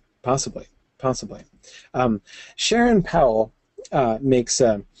 Interesting, possibly, possibly. Sharon Powell makes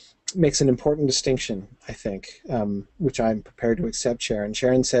an important distinction, I think, which I'm prepared to accept, Sharon.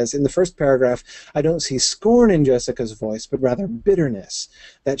 Sharon says, in the first paragraph, I don't see scorn in Jessica's voice, but rather bitterness,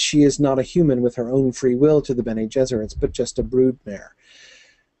 that she is not a human with her own free will to the Bene Gesserits, but just a broodmare.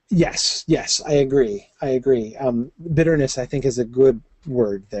 Yes, yes, I agree. I agree. Bitterness, I think, is a good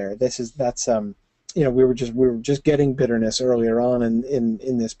word there. We were just getting bitterness earlier on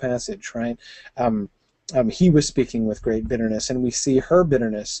in this passage, right? He was speaking with great bitterness, and we see her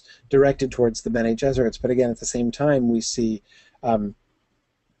bitterness directed towards the Bene Gesserits. But again, at the same time, we see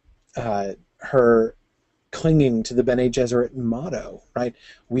her clinging to the Bene Gesserit motto, right?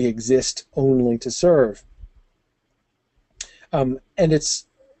 We exist only to serve. And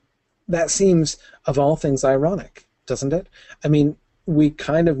that seems, of all things, ironic, doesn't it? I mean, we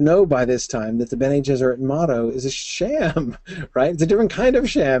kind of know by this time that the Bene Gesserit motto is a sham, right? It's a different kind of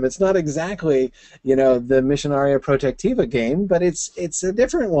sham. It's not exactly, the Missionaria Protectiva game, but it's a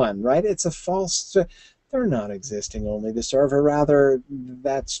different one, right? It's a false. They're not existing only to serve, or rather,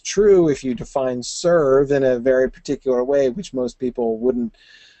 that's true if you define serve in a very particular way, which most people wouldn't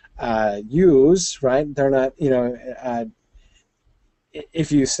use, right? They're not,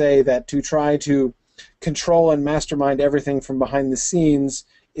 if you say that to try to control and mastermind everything from behind the scenes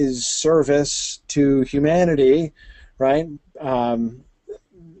is service to humanity, right?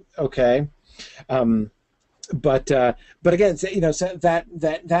 Okay, but again, so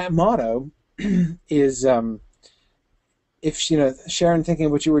that motto is, if Sharon, thinking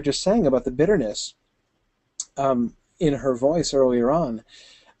of what you were just saying about the bitterness in her voice earlier on,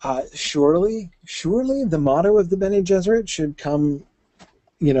 surely the motto of the Bene Gesserit should come,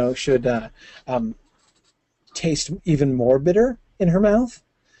 taste even more bitter in her mouth,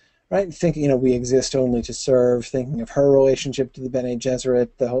 right? Thinking, we exist only to serve, thinking of her relationship to the Bene Gesserit,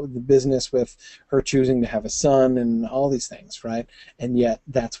 the business with her choosing to have a son and all these things, right? And yet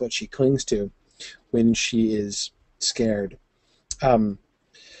that's what she clings to when she is scared. Yeah,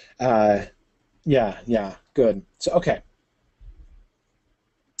 good. So, okay.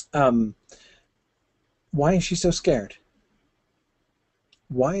 Why is she so scared?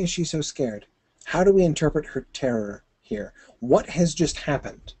 Why is she so scared? How do we interpret her terror here? What has just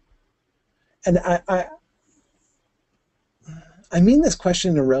happened? And I mean this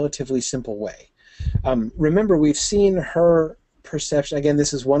question in a relatively simple way. Remember, we've seen her perception. Again,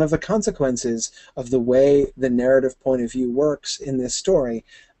 this is one of the consequences of the way the narrative point of view works in this story,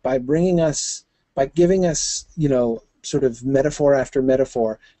 by giving us, sort of metaphor after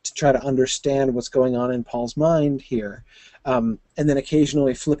metaphor to try to understand what's going on in Paul's mind here. And then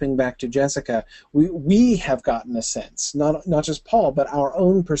occasionally flipping back to Jessica, we have gotten a sense, not just Paul, but our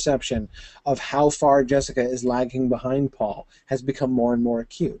own perception of how far Jessica is lagging behind Paul has become more and more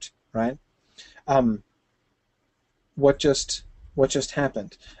acute, right? What just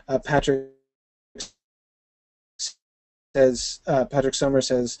happened? Patrick Somers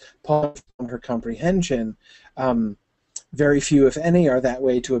says, Paul, from her comprehension, very few, if any, are that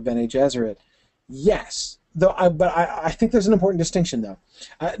way to a Bene Gesserit. Yes. But I think there's an important distinction, though.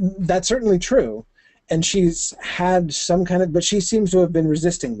 That's certainly true, and she's had some kind of, but she seems to have been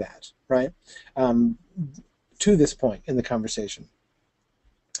resisting that, right, to this point in the conversation.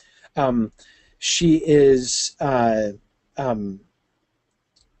 She is,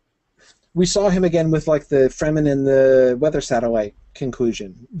 we saw him again with like the Fremen and the weather satellite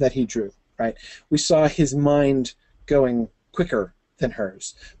conclusion that he drew, right? We saw his mind going quicker than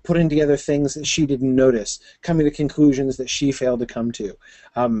hers, putting together things that she didn't notice, coming to conclusions that she failed to come to,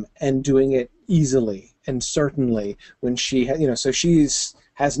 and doing it easily and certainly when she, so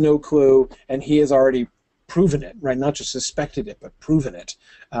has no clue, and he has already proven it, right? Not just suspected it, but proven it,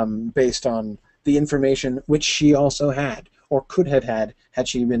 based on the information which she also had, or could have had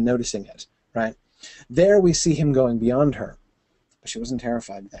she been noticing it, right? There we see him going beyond her, but she wasn't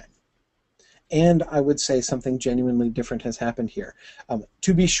terrified then. And I would say something genuinely different has happened here.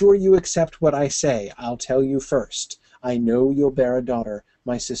 To be sure you accept what I say, I'll tell you first. I know you'll bear a daughter,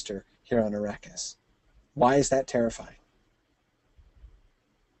 my sister, here on Arrakis. Why is that terrifying?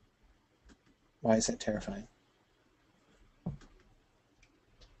 Why is that terrifying?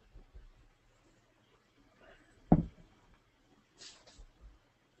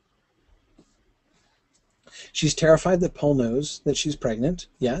 She's terrified that Paul knows that she's pregnant,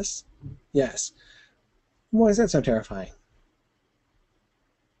 yes? Yes. Why is that so terrifying?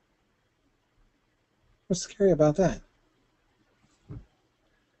 What's scary about that?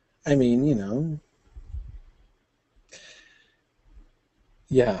 I mean,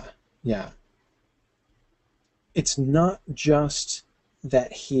 yeah, yeah. It's not just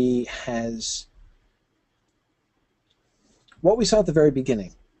that he has what we saw at the very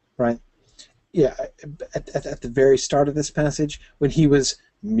beginning, right? Yeah, at the very start of this passage, when he was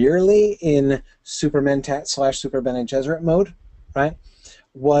merely in Super Mentat slash Super Bene Gesserit mode, right,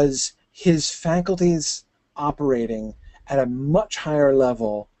 was his faculties operating at a much higher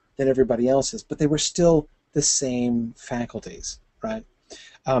level than everybody else's, but they were still the same faculties, right?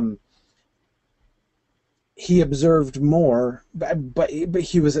 Um, he observed more, but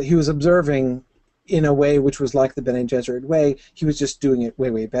he was observing in a way which was like the Bene Gesserit way. He was just doing it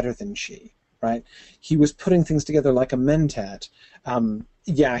way better than she, right? He was putting things together like a mentat.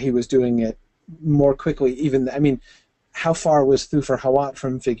 Yeah, he was doing it more quickly. Even I mean, how far was Thufir Hawat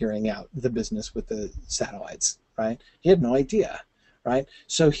from figuring out the business with the satellites? Right, he had no idea. Right,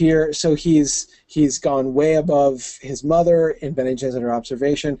 so he's gone way above his mother in Bene Gesserit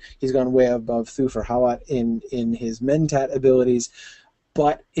observation. He's gone way above Thufir Hawat in his mentat abilities,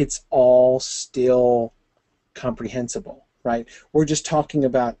 but it's all still comprehensible. Right, we're just talking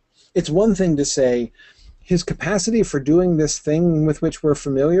about. It's one thing to say his capacity for doing this thing with which we're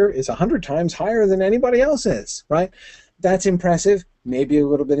familiar is 100 times higher than anybody else's, right? That's impressive, maybe a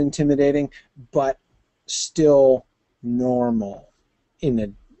little bit intimidating, but still normal in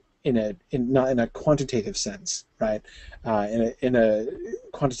a not in a quantitative sense, right? In a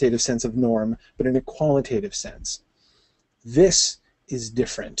quantitative sense of norm, but in a qualitative sense. This is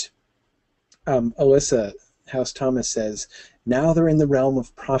different. Alyssa House Thomas says, now they're in the realm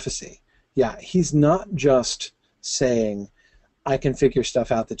of prophecy. Yeah, he's not just saying, I can figure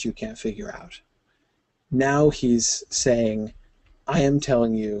stuff out that you can't figure out. Now he's saying, I am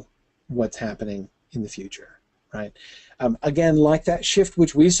telling you what's happening in the future, right? Again, like that shift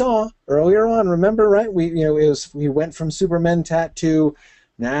which we saw earlier on, remember, right? We went from Super Mentat to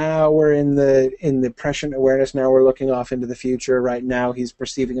now we're in the prescient awareness. Now we're looking off into the future. Right now he's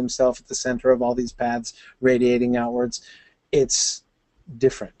perceiving himself at the center of all these paths radiating outwards. It's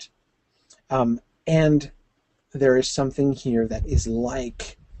different. And there is something here that is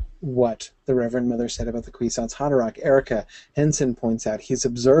like what the Reverend Mother said about the Kwisatz Haderach. Erica Henson points out he's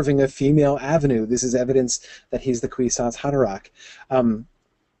observing a female avenue. This is evidence that he's the Kwisatz Haderach.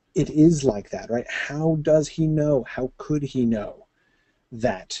 It is like that, right? How does he know? How could he know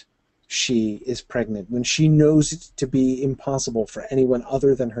that she is pregnant when she knows it to be impossible for anyone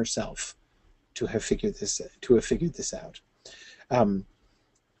other than herself to have figured this out?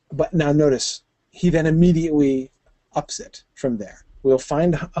 But now notice, he then immediately ups it from there. We'll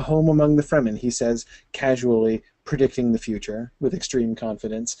find a home among the Fremen, he says, casually predicting the future with extreme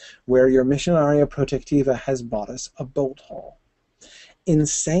confidence, where your Missionaria Protectiva has bought us a bolt hole. In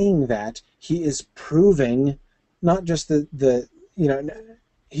saying that, he is proving not just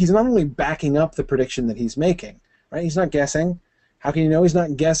he's not only backing up the prediction that he's making, right? He's not guessing. How can you know he's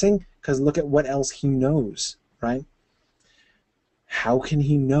not guessing? Because look at what else he knows, right? How can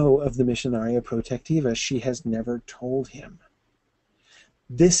he know of the Missionaria Protectiva? She has never told him.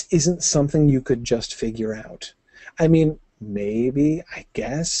 This isn't something you could just figure out. I mean, maybe, I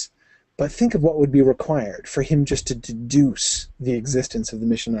guess, but think of what would be required for him just to deduce the existence of the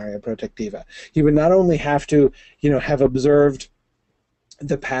Missionaria Protectiva. He would not only have to, have observed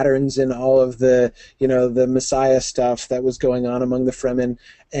the patterns in all of the Messiah stuff that was going on among the Fremen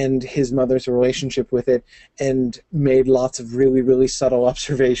and his mother's relationship with it, and made lots of really, really subtle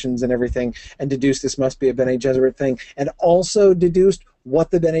observations and everything, and deduced this must be a Bene Gesserit thing, and also deduced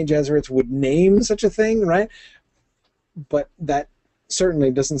what the Bene Gesserits would name such a thing, right? But that certainly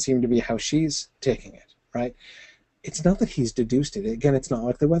doesn't seem to be how she's taking it, right? It's not that he's deduced it. Again, it's not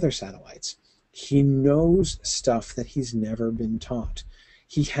like the weather satellites. He knows stuff that he's never been taught.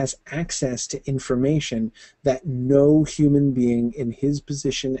 He has access to information that no human being in his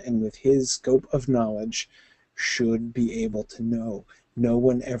position and with his scope of knowledge should be able to know. No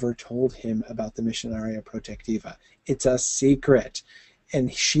one ever told him about the Missionaria Protectiva. It's a secret.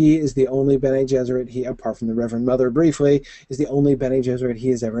 And she is the only Bene Gesserit he, apart from the Reverend Mother briefly, is the only Bene Gesserit he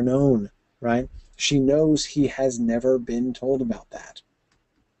has ever known, right? She knows he has never been told about that.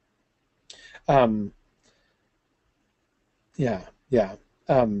 Yeah.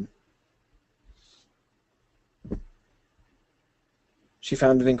 She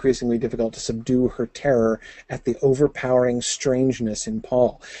found it increasingly difficult to subdue her terror at the overpowering strangeness in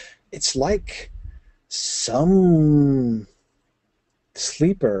Paul. It's like some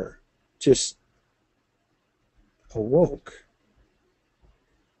sleeper just awoke.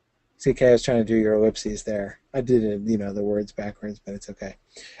 CK, I was trying to do your ellipses there. I did it, the words backwards, but it's okay.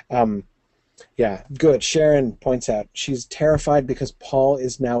 Um, yeah, good. Sharon points out she's terrified because Paul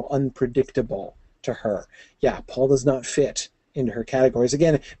is now unpredictable to her. Yeah, Paul does not fit into her categories.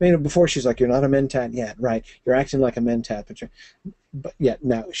 Again, before she's like, "You're not a mentat yet, right? You're acting like a mentat, but yet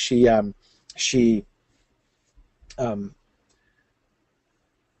now she um, she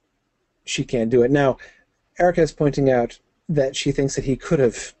can't do it." Now, Erica is pointing out that she thinks that he could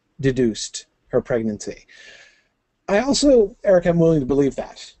have deduced her pregnancy. I also, Erica, I'm willing to believe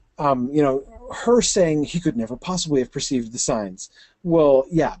that. Her saying he could never possibly have perceived the signs. Well,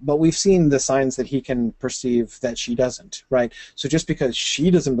 yeah, but we've seen the signs that he can perceive that she doesn't, right? So just because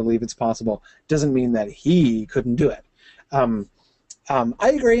she doesn't believe it's possible doesn't mean that he couldn't do it. I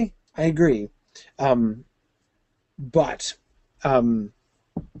agree. I agree. Um, but um,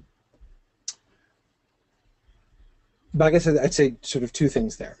 but I guess I'd say sort of two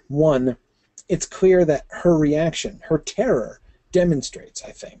things there. One, it's clear that her reaction, her terror, demonstrates,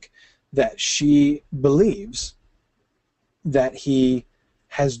 I think, that she believes that he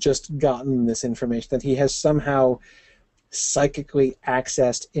has just gotten this information, that he has somehow psychically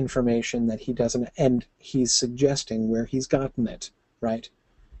accessed information that he doesn't, and he's suggesting where he's gotten it, right?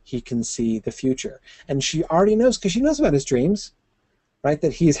 He can see the future. And she already knows, because she knows about his dreams, right?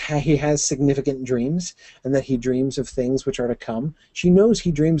 That he has significant dreams, and that he dreams of things which are to come. She knows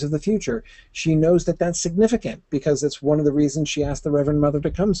he dreams of the future. She knows that that's significant because it's one of the reasons she asked the Reverend Mother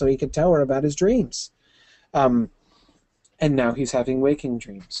to come, so he could tell her about his dreams. And now he's having waking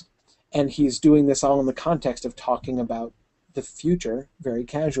dreams. And he's doing this all in the context of talking about the future very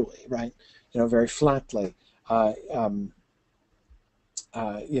casually, right? Very flatly.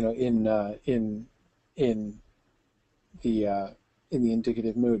 In the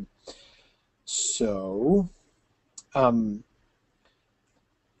indicative mood. So, but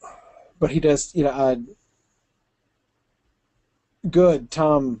he does, good.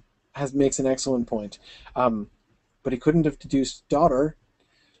 Tom makes an excellent point. But he couldn't have deduced daughter.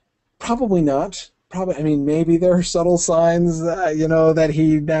 Probably not. Probably. I mean, maybe there are subtle signs, that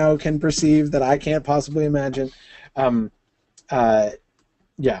he now can perceive that I can't possibly imagine. Yeah.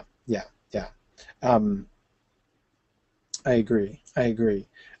 I agree.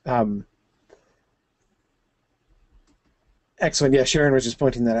 Excellent. Yeah, Sharon was just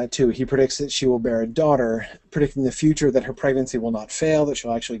pointing that out too. He predicts that she will bear a daughter, predicting the future, that her pregnancy will not fail, that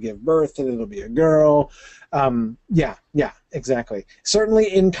she'll actually give birth, that it'll be a girl. Yeah, exactly.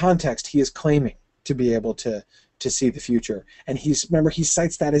 Certainly in context, he is claiming to be able to see the future. And he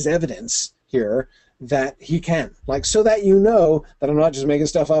cites that as evidence here that he can. Like, so that that I'm not just making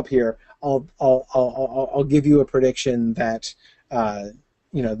stuff up here, I'll give you a prediction that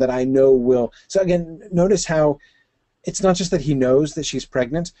that I know will. So again, notice how it's not just that he knows that she's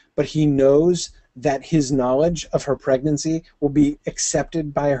pregnant, but he knows that his knowledge of her pregnancy will be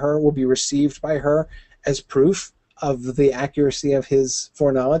accepted by her, will be received by her as proof of the accuracy of his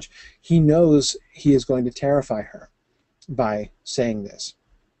foreknowledge. He knows he is going to terrify her by saying this.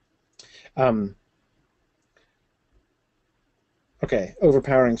 Okay,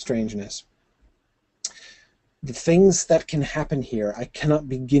 overpowering strangeness. The things that can happen here I cannot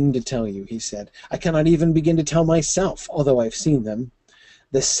begin to tell you, he said. I cannot even begin to tell myself, although I've seen them.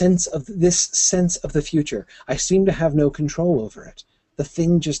 This sense of the future, I seem to have no control over it. The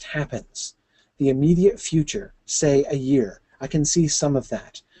thing just happens. The immediate future, say a year, I can see some of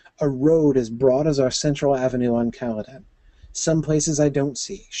that. A road as broad as our central avenue on Caladan. Some places I don't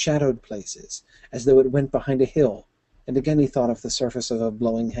see, shadowed places, as though it went behind a hill. And again he thought of the surface of a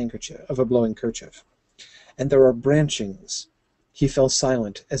blowing kerchief. And there are branchings. He fell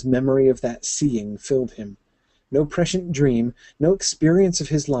silent as memory of that seeing filled him. No prescient dream, no experience of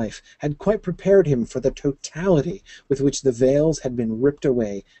his life had quite prepared him for the totality with which the veils had been ripped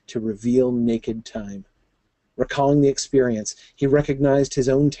away to reveal naked time. Recalling the experience, he recognized his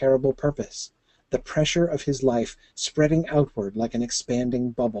own terrible purpose, the pressure of his life spreading outward like an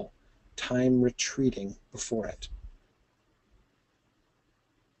expanding bubble, time retreating before it.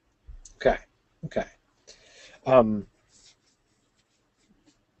 Okay.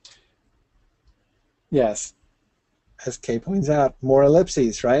 Yes, as Kay points out, more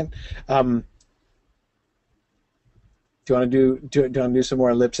ellipses, right? Do you want to do some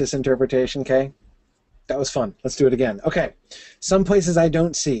more ellipsis interpretation, Kay? That was fun. Let's do it again. Okay. Some places I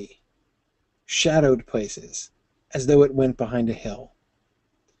don't see. Shadowed places, as though it went behind a hill.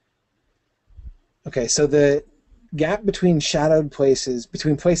 Okay, so the gap between shadowed places,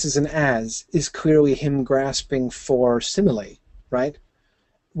 between places and as, is clearly him grasping for simile, right?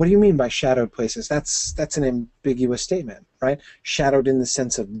 What do you mean by shadowed places? That's an ambiguous statement, right? Shadowed in the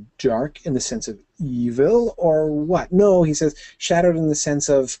sense of dark, in the sense of evil, or what? No, he says shadowed in the sense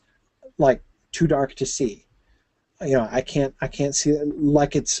of like too dark to see. You know, I can't see it,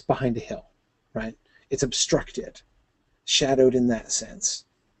 like it's behind a hill, right? It's obstructed, shadowed in that sense,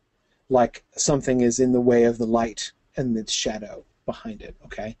 like something is in the way of the light and it's shadow behind it.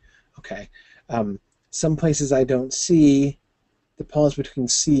 Okay, okay. Um, some places I don't see. The pause between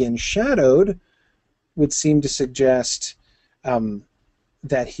see and shadowed would seem to suggest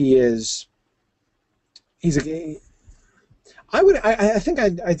that he's a. I think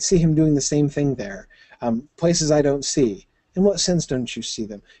I'd see him doing the same thing there. Places I don't see. In what sense don't you see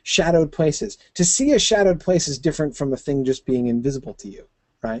them? Shadowed places. To see a shadowed place is different from a thing just being invisible to you,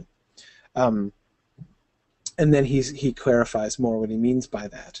 right? Um, and then he clarifies more what he means by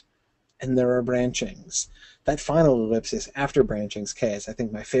that. And there are branchings. That final ellipsis after branchings, K, is I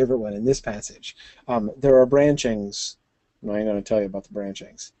think my favorite one in this passage. There are branchings. No, I'm going to tell you about the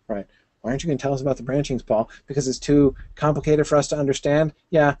branchings, right? Why aren't you going to tell us about the branchings, Paul? Because it's too complicated for us to understand?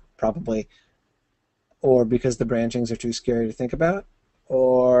 Yeah, probably. Or because the branchings are too scary to think about?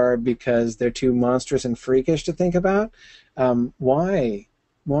 Or because they're too monstrous and freakish to think about? Why?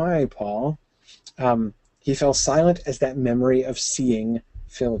 Why, Paul? He fell silent as that memory of seeing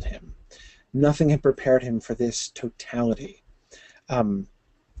filled him. Nothing had prepared him for this totality.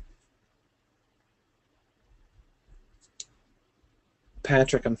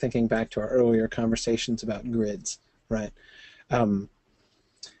 Patrick, I'm thinking back to our earlier conversations about grids, right? The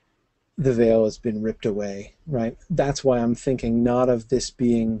veil has been ripped away, right? That's why I'm thinking not of this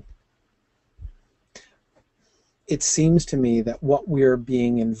being... It seems to me that what we're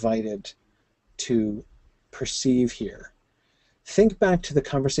being invited to perceive here. Think back to the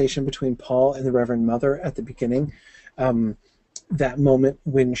conversation between Paul and the Reverend Mother at the beginning. That moment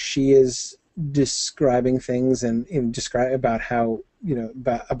when she is describing things and describe about how, you know,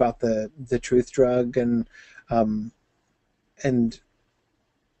 about the truth drug and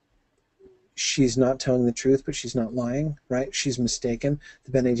she's not telling the truth, but she's not lying, right? She's mistaken.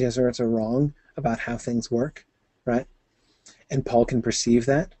 The Bene Gesserits are wrong about how things work, right? And Paul can perceive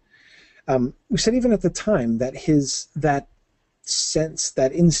that. We said even at the time that that sense,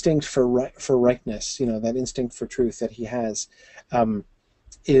 that instinct for rightness, you know, that instinct for truth that he has,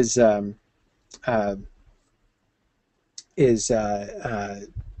 is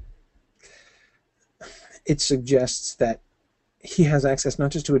it suggests that he has access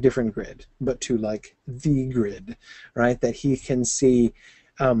not just to a different grid, but to like the grid, right? That he can see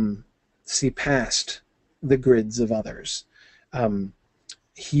past the grids of others.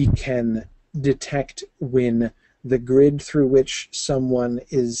 He can detect when the grid through which someone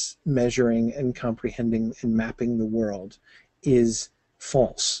is measuring and comprehending and mapping the world is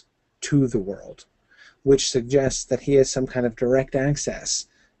false to the world, which suggests that he has some kind of direct access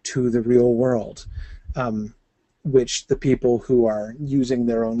to the real world, which the people who are using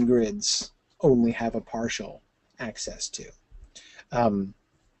their own grids only have a partial access to. And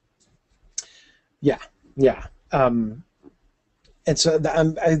so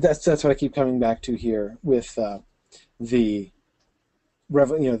that's what I keep coming back to here with the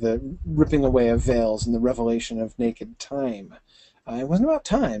ripping away of veils and the revelation of naked time. It wasn't about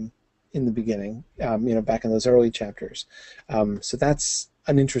time in the beginning, back in those early chapters. So that's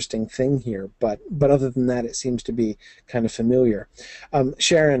an interesting thing here, but other than that, it seems to be kind of familiar.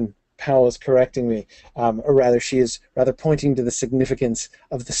 Sharon Powell is correcting me, or rather, she is rather pointing to the significance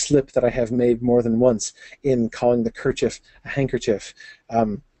of the slip that I have made more than once in calling the kerchief a handkerchief.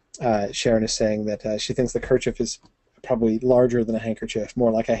 Sharon is saying that she thinks the kerchief is probably larger than a handkerchief,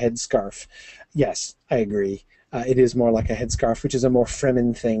 more like a headscarf. Yes, I agree. It is more like a headscarf, which is a more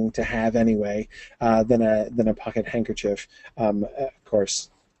Fremen thing to have anyway, than a pocket handkerchief. Of course,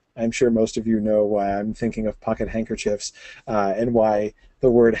 I'm sure most of you know why I'm thinking of pocket handkerchiefs, and why the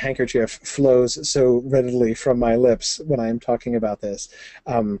word handkerchief flows so readily from my lips when I'm talking about this.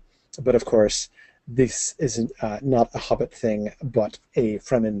 But of course, this is not a Hobbit thing, but a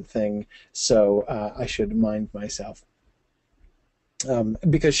Fremen thing, so I should mind myself.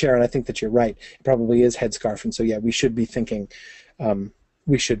 Because Sharon, I think that you're right. It probably is headscarf, and so yeah, we should be thinking of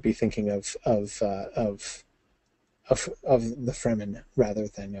the Fremen rather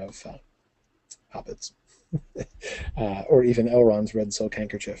than of hobbits, or even Elrond's red silk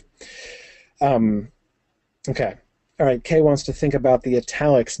handkerchief. Okay, all right. Kay wants to think about the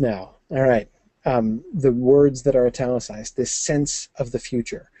italics now. All right, the words that are italicized. This sense of the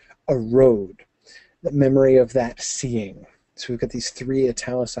future, a road, the memory of that seeing. So we've got these three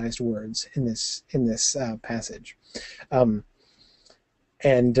italicized words in this passage,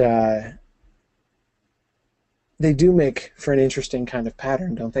 And they do make for an interesting kind of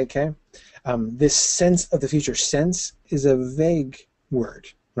pattern, don't they, Kay? This sense of the future. Sense is a vague word,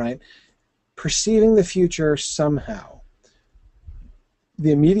 right? Perceiving the future somehow.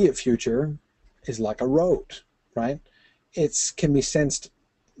 The immediate future is like a road, right? It can be sensed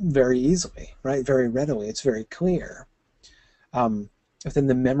very easily, right? Very readily. It's very clear. But then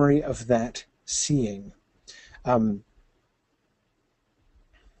the memory of that seeing. And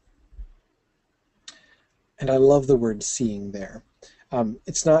I love the word seeing there.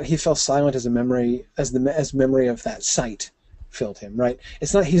 It's not he fell silent as a memory, as memory of that sight filled him, right?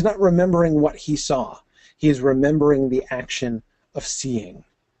 It's not, he's not remembering what he saw. He is remembering the action of seeing,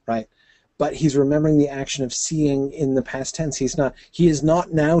 right? But he's remembering the action of seeing in the past tense. He is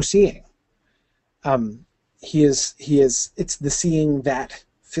not now seeing. It's the seeing that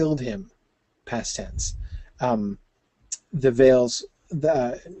filled him, past tense. The veils,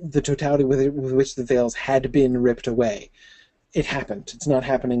 the totality with which the veils had been ripped away. It happened. It's not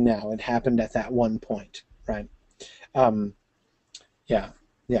happening now. It happened at that one point, right? Yeah.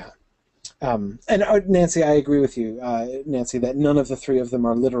 And Nancy, I agree with you, Nancy, that none of the three of them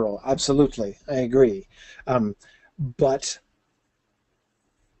are literal. Absolutely, I agree. But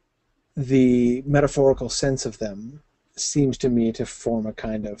the metaphorical sense of them seems to me to form a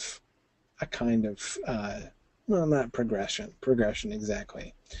kind of well, not progression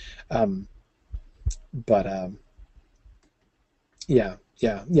exactly, but yeah,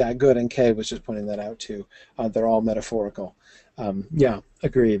 good. And Kay was just pointing that out too. They're all metaphorical. Yeah,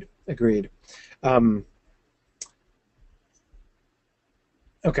 agreed.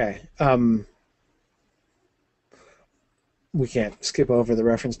 Okay. We can't skip over the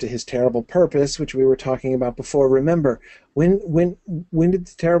reference to his terrible purpose, which we were talking about before. Remember, when did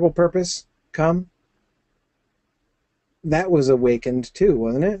the terrible purpose come? That was awakened too,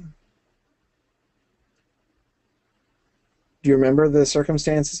 wasn't it? Do you remember the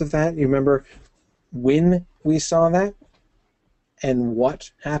circumstances of that? You remember when we saw that and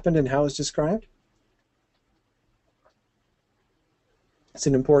what happened and how it's described? It's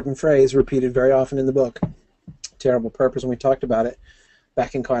an important phrase repeated very often in the book. Terrible purpose, and we talked about it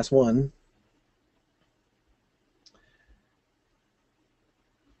back in class 1.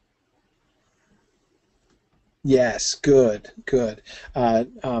 Yes, good.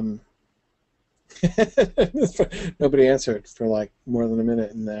 Nobody answered for like more than a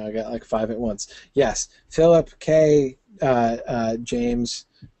minute, and now I got like 5 at once. Yes, Philip, Kay, James,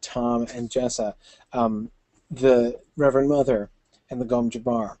 Tom, and Jessa, the Reverend Mother, and the Gom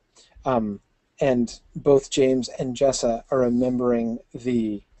Jabbar. And both James and Jessa are remembering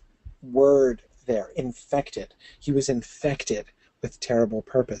the word there, infected. He was infected with terrible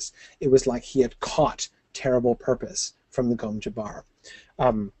purpose. It was like he had caught terrible purpose from the Gom Jabbar.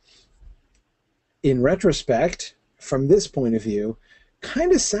 In retrospect, from this point of view,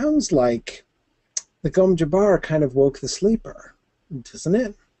 kind of sounds like the Gom Jabbar kind of woke the sleeper, doesn't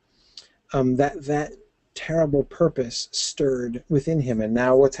it? That terrible purpose stirred within him, and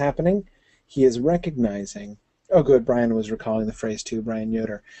now what's happening? He is recognizing. Oh, good. Brian was recalling the phrase too. Brian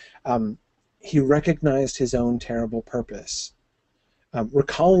Yoder. He recognized his own terrible purpose,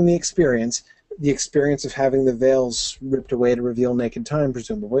 recalling the experience of having the veils ripped away to reveal naked time,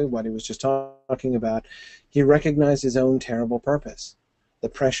 presumably what he was just talking about. He recognized his own terrible purpose, the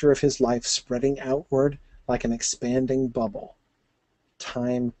pressure of his life spreading outward like an expanding bubble,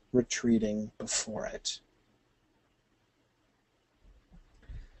 time retreating before it.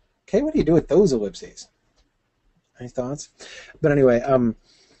 Okay, what do you do with those ellipses? Any thoughts? But anyway,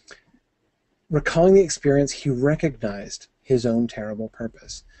 recalling the experience, he recognized his own terrible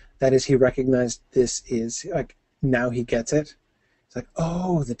purpose. That is, he recognized this is, like, now he gets it. It's like,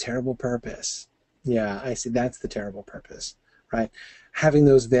 oh, the terrible purpose. Yeah, I see, that's the terrible purpose, right? Having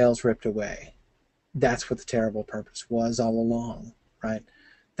those veils ripped away. That's what the terrible purpose was all along, right?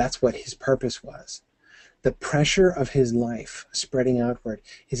 That's what his purpose was. The pressure of his life spreading outward.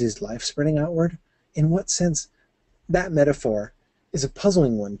 Is his life spreading outward? In what sense? That metaphor is a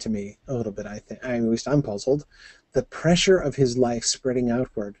puzzling one to me a little bit, I think. At least I'm puzzled. The pressure of his life spreading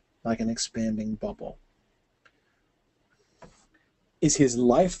outward like an expanding bubble. Is his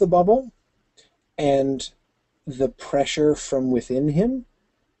life the bubble, and the pressure from within him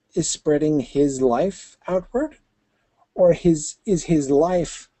is spreading his life outward? Or is his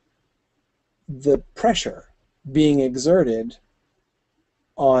life the pressure being exerted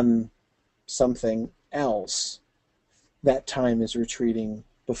on something else that time is retreating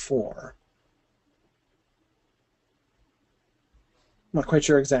before? I'm not quite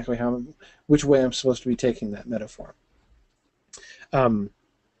sure exactly which way I'm supposed to be taking that metaphor. Um,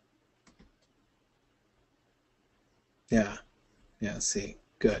 yeah, yeah. See,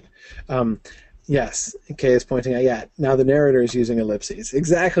 good. Um, yes, Kay is pointing out. Yeah, now the narrator is using ellipses.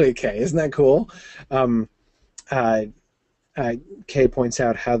 Exactly, Kay. Isn't that cool? Um, uh, uh, Kay points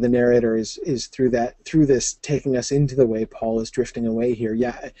out how the narrator is through this taking us into the way Paul is drifting away here.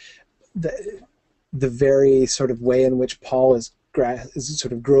 Yeah, the the very sort of way in which Paul is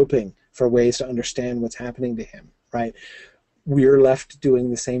sort of groping for ways to understand what's happening to him. Right, we're left doing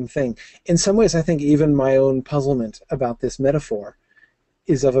the same thing. In some ways, I think even my own puzzlement about this metaphor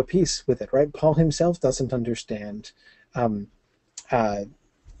is of a piece with it. Right, Paul himself doesn't understand. Um, uh,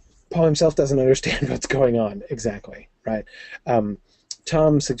 Paul himself doesn't understand what's going on exactly, right? Um,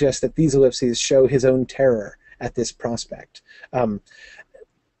 Tom suggests that these ellipses show his own terror at this prospect. Um,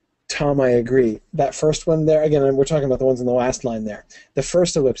 Tom, I agree. That first one there, again, and we're talking about the ones in the last line there. The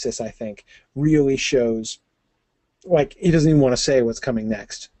first ellipsis, I think, really shows, like, he doesn't even want to say what's coming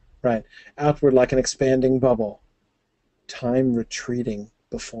next, right? Outward like an expanding bubble, time retreating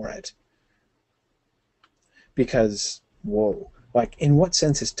before it. Because, whoa, like, in what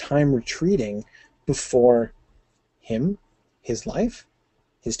sense is time retreating before him, his life,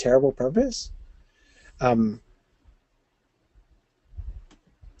 his terrible purpose? Um,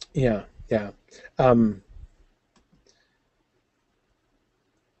 yeah, yeah. Um,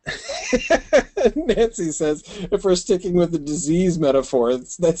 Nancy says, if we're sticking with the disease metaphor,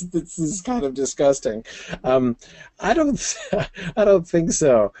 this is kind of disgusting. Um, I don't, I don't think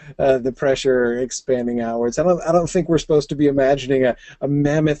so. The pressure expanding outwards. I don't think we're supposed to be imagining a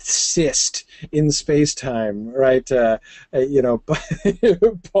mammoth cyst in space time, right? You know,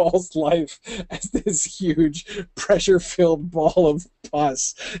 Paul's life as this huge pressure-filled ball of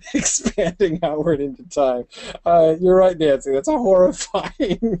pus expanding outward into time. You're right, Nancy. That's a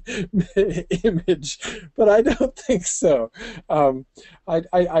horrifying image, but I don't think so. Um, I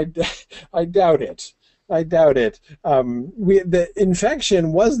doubt it. I doubt it. The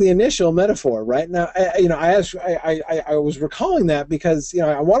infection was the initial metaphor, right? Now, I was recalling that because,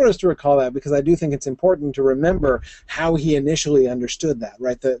 I wanted us to recall that because I do think it's important to remember how he initially understood that,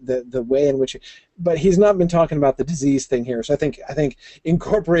 right? The way in which, but he's not been talking about the disease thing here. So I think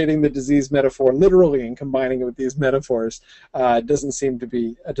incorporating the disease metaphor literally and combining it with these metaphors doesn't seem to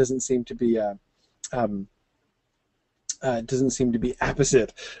be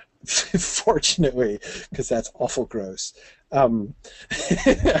apposite. Fortunately, because that's awful gross. Um,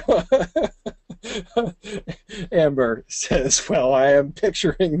 Amber says, well, I am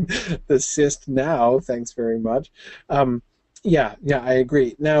picturing the cyst now. Thanks very much. Yeah, I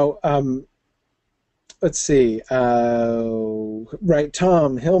agree. Now, let's see. Right,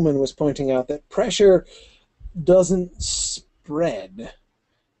 Tom Hillman was pointing out that pressure doesn't spread.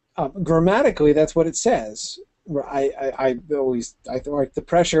 Grammatically, that's what it says. I like the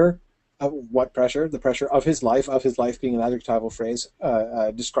pressure. What pressure? The pressure of his life being an adjectival phrase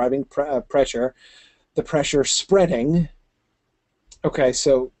describing pressure. The pressure spreading. Okay,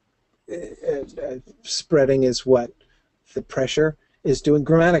 so spreading is what the pressure is doing.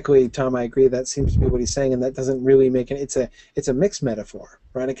 Grammatically, Tom, I agree. That seems to be what he's saying, and that doesn't really make it. It's a mixed metaphor,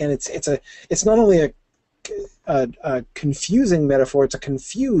 right? Again, it's not only a confusing metaphor, it's a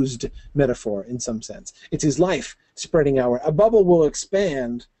confused metaphor in some sense. It's his life spreading outward. A bubble will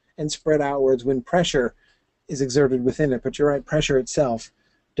expand and spread outwards when pressure is exerted within it, but you're right, pressure itself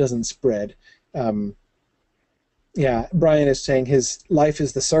doesn't spread. Yeah, Brian is saying his life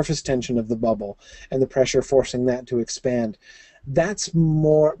is the surface tension of the bubble and the pressure forcing that to expand. That's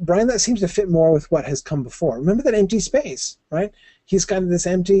more, Brian, that seems to fit more with what has come before. Remember that empty space, right? He's got this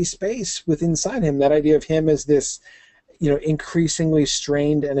empty space within inside him, that idea of him as this, increasingly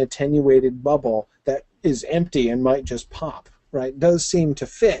strained and attenuated bubble that is empty and might just pop, right? Does seem to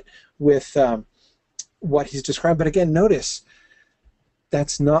fit with what he's described. But again, notice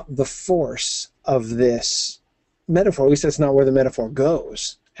that's not the force of this metaphor. At least that's not where the metaphor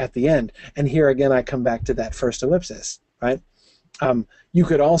goes at the end. And here again, I come back to that first ellipsis, right? You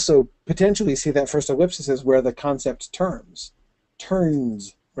could also potentially see that first ellipsis as where the concept turns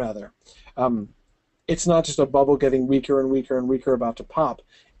rather. It's not just a bubble getting weaker and weaker and weaker about to pop.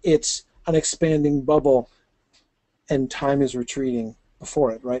 It's an expanding bubble and time is retreating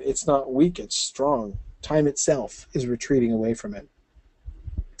before it, right? It's not weak, it's strong. Time itself is retreating away from it.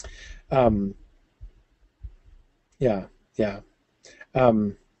 Yeah. Yeah.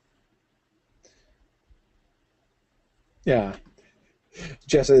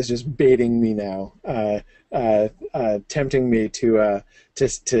 Jessa is just baiting me now, tempting me to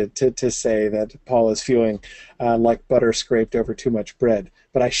say that Paul is feeling like butter scraped over too much bread.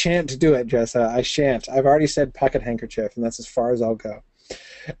 but I shan't do it, Jessa. I shan't. I've already said pocket handkerchief, and that's as far as I'll go.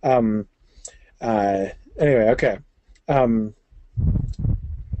 Um, anyway, okay. Um,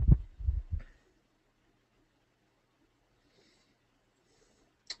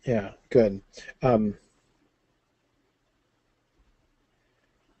 yeah, good. Um,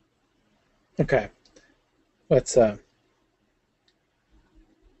 okay, let's uh,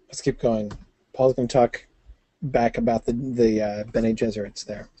 let's keep going. Paul's going to talk back about the Bene Gesserits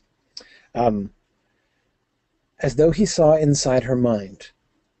there. Um, as though he saw inside her mind.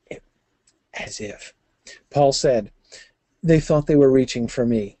 As if. Paul said, they thought they were reaching for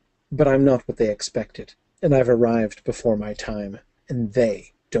me, but I'm not what they expected, and I've arrived before my time, and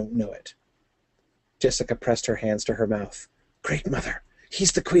they don't know it. Jessica pressed her hands to her mouth. Great Mother,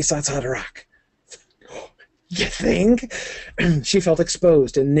 he's the Kwisatz Haderach. You think? She felt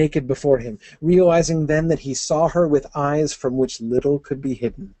exposed and naked before him, realizing then that he saw her with eyes from which little could be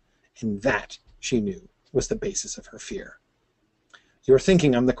hidden, and that, she knew, was the basis of her fear. You're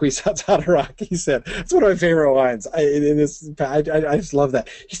thinking I'm the Kwisatz Haderach, he said. It's one of my favorite lines. I just love that.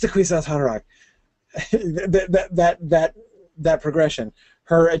 He's the Kwisatz Haderach. that progression.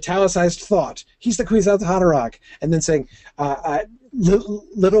 Her italicized thought. He's the Kwisatz Haderach. And then saying,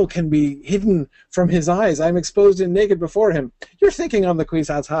 little can be hidden from his eyes. I'm exposed and naked before him. You're thinking I'm the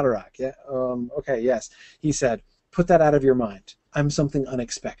Kwisatz Haderach. Yeah. Okay, yes. He said, put that out of your mind. I'm something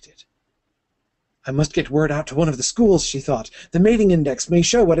unexpected. I must get word out to one of the schools, she thought. The mating index may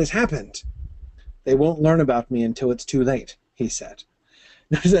show what has happened. They won't learn about me until it's too late, he said.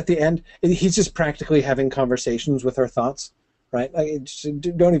 Notice at the end, he's just practically having conversations with her thoughts, right? Like,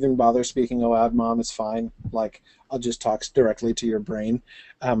 don't even bother speaking aloud, Mom. It's fine. Like, I'll just talk directly to your brain.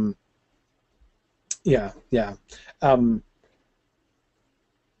 Yeah.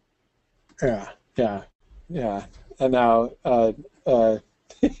 And now,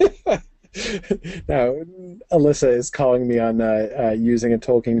 now, Alyssa is calling me on using a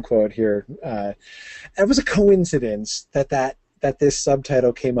Tolkien quote here. It was a coincidence that this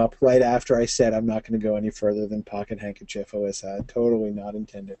subtitle came up right after I said I'm not going to go any further than pocket handkerchief, Alyssa. Totally not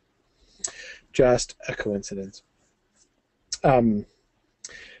intended. Just a coincidence.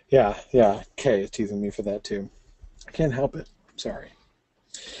 Yeah. Kay is teasing me for that too. I can't help it. Sorry.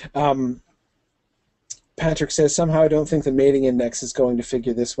 Patrick says, somehow I don't think the mating index is going to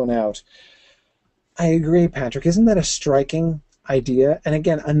figure this one out. I agree, Patrick. Isn't that a striking idea? And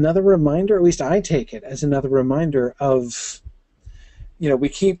again, another reminder, at least I take it as another reminder of, we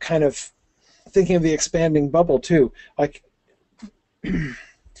keep kind of thinking of the expanding bubble too. Like,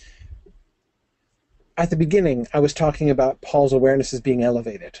 at the beginning, I was talking about Paul's awareness as being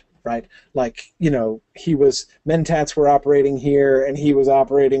elevated, right? Like, mentats were operating here and he was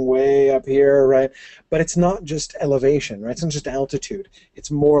operating way up here, right? But it's not just elevation, right? It's not just altitude.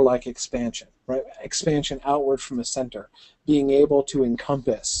 It's more like expansion, right? Expansion outward from the center, being able to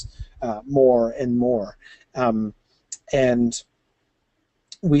encompass more and more. And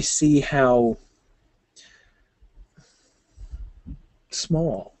we see how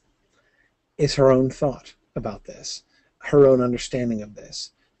small is her own thought about this, her own understanding of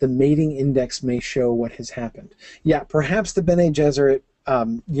this. The mating index may show what has happened. Yeah, perhaps the Bene Gesserit,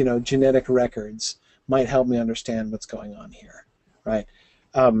 genetic records might help me understand what's going on here, right?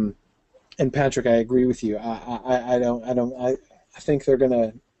 And Patrick, I agree with you. I think they're gonna.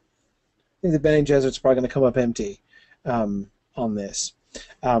 I think the Bene Gesserit's probably gonna come up empty on this.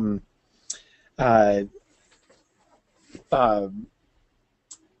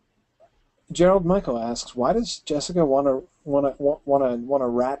 Gerald Michael asks, why does Jessica want to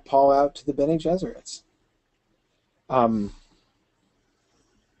rat Paul out to the Bene Gesserits?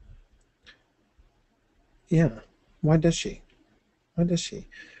 Yeah, why does she?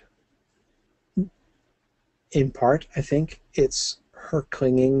 In part, I think it's her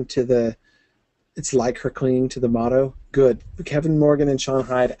clinging to the. It's like her clinging to the motto. Good. Kevin Morgan and Sean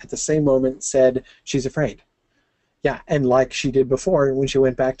Hyde at the same moment said she's afraid. Yeah, and like she did before, when she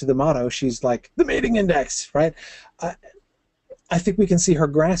went back to the motto, she's like, the mating index, right? I think we can see her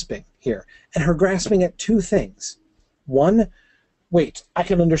grasping here. And her grasping at two things. One, wait, I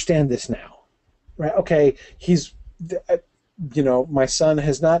can understand this now. Right? Okay, my son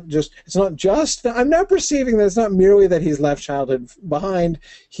has not just, it's not just, I'm now perceiving that it's not merely that he's left childhood behind,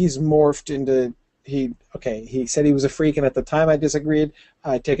 he's morphed into, he said he was a freak, and at the time I disagreed.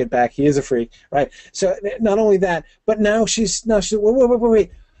 I take it back. He is a freak, right? So not only that, but now she's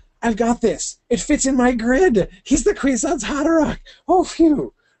wait. I've got this. It fits in my grid. He's the Kwisatz Haderach. Oh,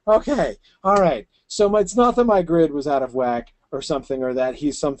 phew. Okay, all right. So it's not that my grid was out of whack or something, or that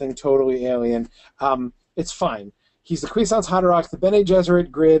he's something totally alien. It's fine. He's the Cuisance Haderach, the Bene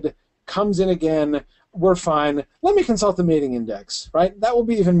Gesserit grid comes in again. We're fine. Let me consult the mating index, right? That will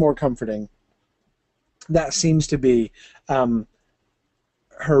be even more comforting. That seems to be her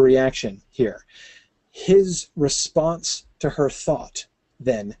reaction here. His response to her thought,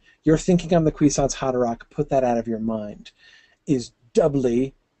 then, you're thinking I'm the Cuisance Haderach, put that out of your mind, is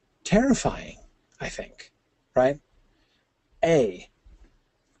doubly terrifying, I think, right? A,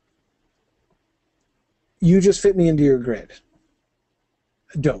 you just fit me into your grid.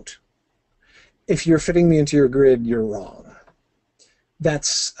 Don't. If you're fitting me into your grid, you're wrong.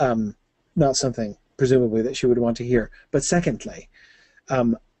 That's not something, presumably, that she would want to hear. But secondly,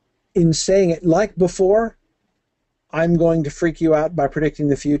 in saying it like before, I'm going to freak you out by predicting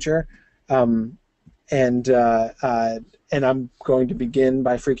the future, and I'm going to begin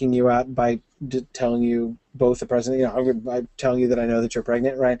by freaking you out by telling you both the president, by telling you that I know that you're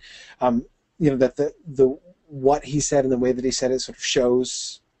pregnant, right? That the what he said and the way that he said it sort of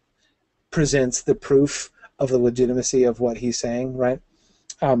presents the proof of the legitimacy of what he's saying, right?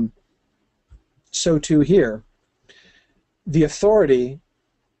 So too here, the authority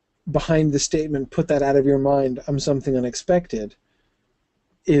behind the statement, put that out of your mind, I'm something unexpected,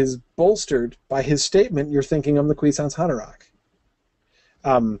 is bolstered by his statement, you're thinking I'm the Cuisance Haderach.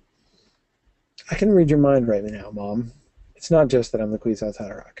 I can read your mind right now, Mom. It's not just that I'm the Cuisance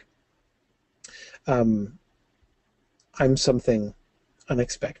Haderach. I'm something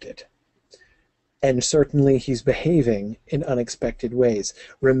unexpected. And certainly he's behaving in unexpected ways.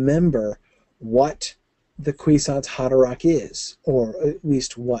 Remember what the Cuisance Haderach is, or at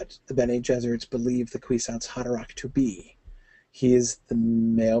least what the Bene Gesserits believe the Cuisance Haderach to be. He is the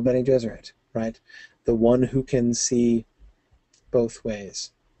male Bene Gesserit, right? The one who can see both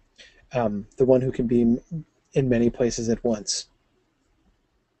ways. The one who can be in many places at once.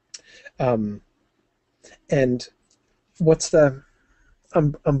 And what's the...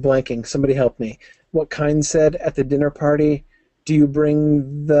 I'm blanking. Somebody help me. What Kind said at the dinner party, do you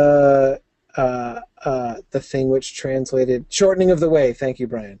bring the thing which translated shortening of the way? Thank you,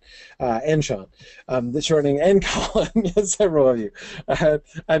 Brian, and Sean. The shortening, and Colin, several of you. I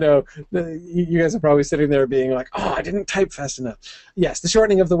know you guys are probably sitting there being like, "Oh, I didn't type fast enough." Yes, the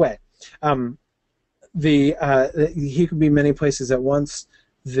shortening of the way. He could be many places at once.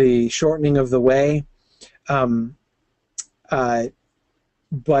 The shortening of the way.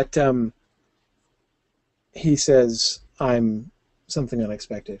 But he says, I'm something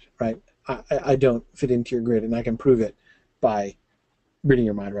unexpected, right? I don't fit into your grid, and I can prove it by reading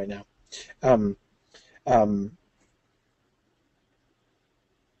your mind right now.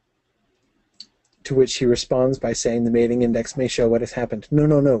 To which he responds by saying the mating index may show what has happened.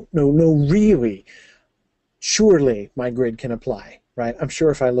 No, really. Surely my grid can apply, right? I'm sure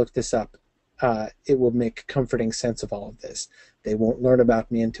if I look this up, it will make comforting sense of all of this. They won't learn about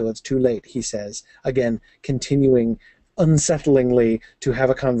me until it's too late, he says, again, continuing unsettlingly to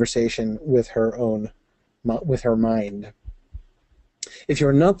have a conversation with her mind. If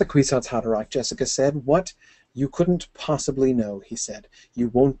you're not the Cuisance Haderach, Jessica said, what? You couldn't possibly know, he said. You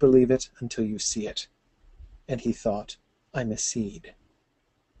won't believe it until you see it. And he thought, I'm a seed.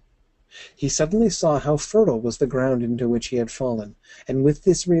 He suddenly saw how fertile was the ground into which he had fallen, and with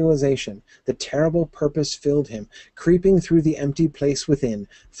this realization, the terrible purpose filled him, creeping through the empty place within,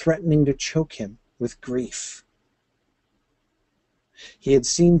 threatening to choke him with grief. He had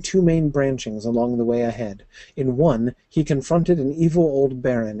seen two main branchings along the way ahead. In one, he confronted an evil old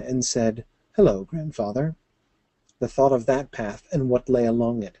baron and said, Hello, grandfather. The thought of that path and what lay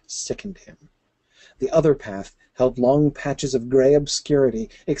along it sickened him. The other path held long patches of grey obscurity,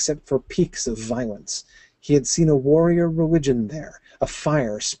 except for peaks of violence. He had seen a warrior religion there, a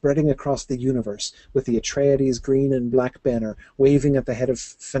fire spreading across the universe, with the Atreides green and black banner waving at the head of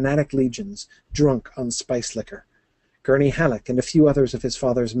fanatic legions, drunk on spice liquor. Gurney Halleck and a few others of his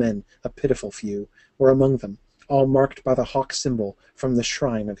father's men, a pitiful few, were among them, all marked by the hawk symbol from the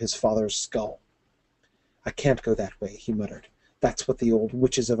shrine of his father's skull. I can't go that way, he muttered. That's what the old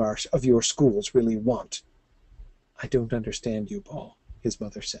witches of your schools really want. I don't understand you, Paul, his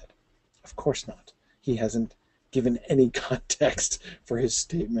mother said. Of course not. He hasn't given any context for his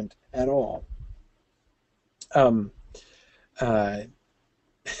statement at all. Oh,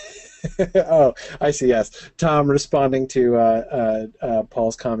 I see, yes. Tom responding to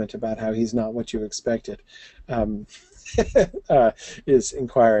Paul's comment about how he's not what you expected is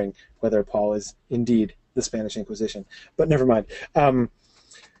inquiring whether Paul is indeed the Spanish Inquisition. But never mind.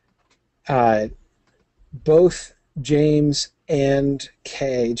 Both James Stevens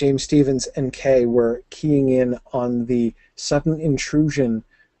and Kay were keying in on the sudden intrusion,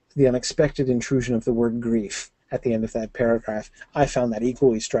 the unexpected intrusion of the word grief at the end of that paragraph. I found that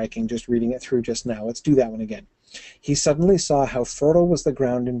equally striking just reading it through just now. Let's do that one again. He suddenly saw how fertile was the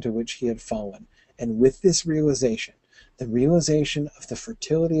ground into which he had fallen, and with this realization, the realization of the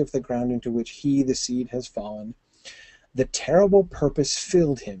fertility of the ground into which he, the seed, has fallen, the terrible purpose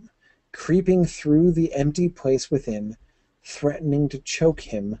filled him, creeping through the empty place within, threatening to choke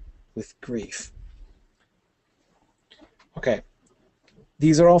him with grief. Okay,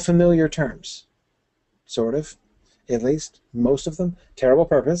 these are all familiar terms, sort of, at least, most of them. Terrible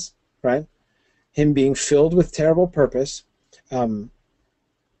purpose, right? Him being filled with terrible purpose.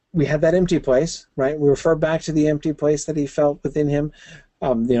 We had that empty place, right? We refer back to the empty place that he felt within him,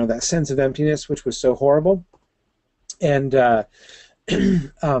 that sense of emptiness, which was so horrible. And the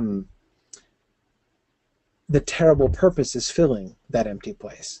terrible purpose is filling that empty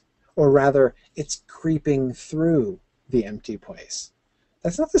place. Or rather, it's creeping through the empty place.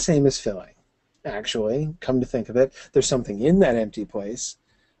 That's not the same as filling, actually, come to think of it. There's something in that empty place,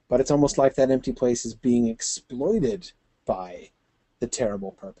 but it's almost like that empty place is being exploited by the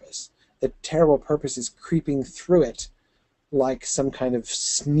terrible purpose. The terrible purpose is creeping through it like some kind of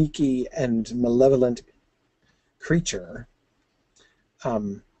sneaky and malevolent creature,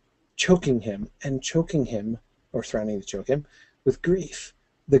 choking him, or threatening to choke him, with grief.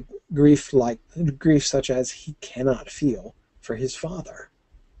 The grief such as he cannot feel for his father.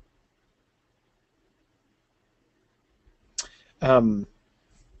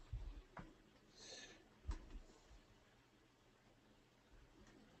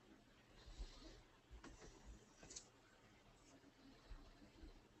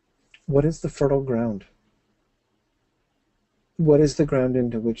 What is the fertile ground? What is the ground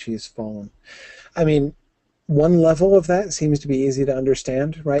into which he's fallen? I mean, one level of that seems to be easy to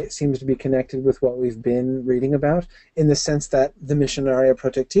understand, right? It seems to be connected with what we've been reading about, in the sense that the Missionaria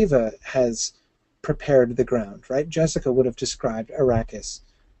Protectiva has prepared the ground, right? Jessica would have described Arrakis.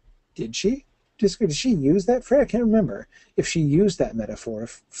 Did she? Did she use that phrase? I can't remember if she used that metaphor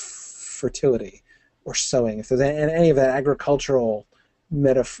of fertility or sowing. If there's any of that agricultural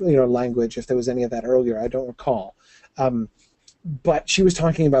language, if there was any of that earlier, I don't recall. But she was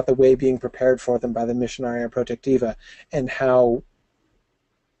talking about the way being prepared for them by the Missionaria Protectiva, and how,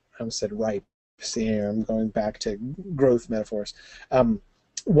 I almost said ripe, see here, I'm going back to growth metaphors,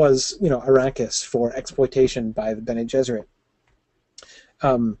 was, Arrakis for exploitation by the Bene Gesserit.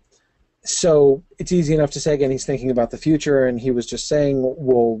 So it's easy enough to say, again, he's thinking about the future, and he was just saying,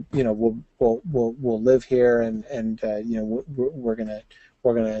 we'll live here, and we're gonna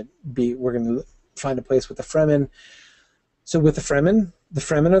find a place with the Fremen. So with the Fremen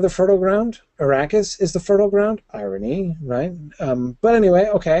are the fertile ground. Arrakis is the fertile ground. Irony, right? But anyway,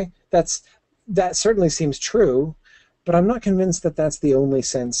 okay, that certainly seems true, but I'm not convinced that that's the only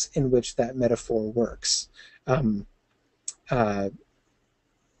sense in which that metaphor works.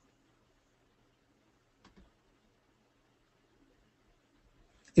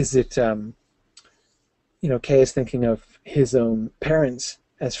 Is it, Kay is thinking of his own parents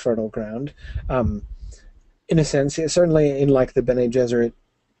as fertile ground. In a sense, certainly in like the Bene Gesserit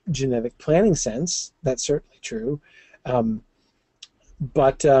genetic planning sense, that's certainly true.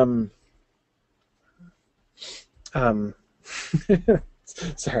 But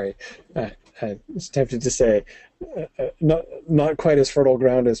sorry, I was tempted to say not quite as fertile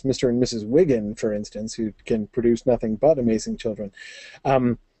ground as Mr. and Mrs. Wiggin, for instance, who can produce nothing but amazing children.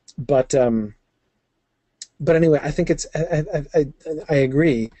 But anyway, I think it's I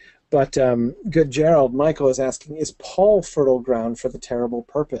agree. But good Gerald, Michael is asking, is Paul fertile ground for the terrible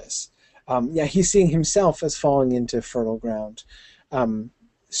purpose? Yeah, he's seeing himself as falling into fertile ground.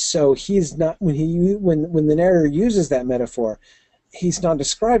 So he's not, when the narrator uses that metaphor, he's not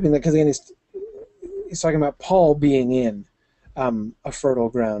describing that, because again, he's talking about Paul being in a fertile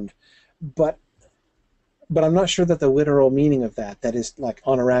ground. But I'm not sure that the literal meaning of that is like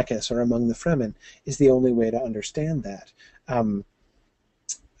on Arrakis or among the Fremen, is the only way to understand that.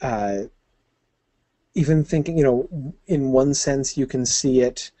 Even thinking, in one sense, you can see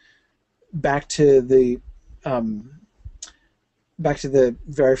it back to the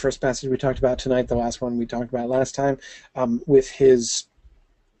very first passage we talked about tonight, the last one we talked about last time, with his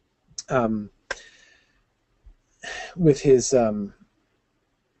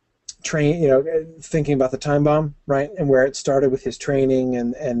thinking about the time bomb, right, and where it started with his training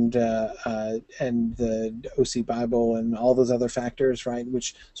and the OC Bible and all those other factors, right,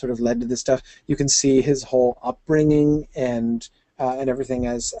 which sort of led to this stuff. You can see his whole upbringing and everything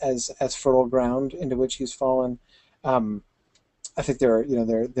as fertile ground into which he's fallen. I think there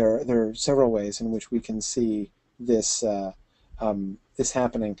are several ways in which we can see this this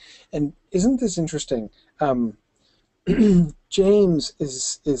happening. And isn't this interesting? James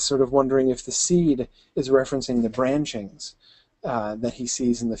is sort of wondering if the seed is referencing the branchings that he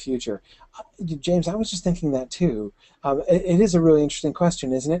sees in the future. James, I was just thinking that too. It is a really interesting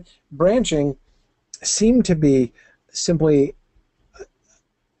question, isn't it? Branching seemed to be simply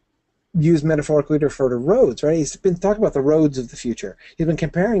used metaphorically to refer to roads, right? He's been talking about the roads of the future. He's been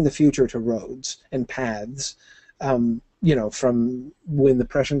comparing the future to roads and paths, from when the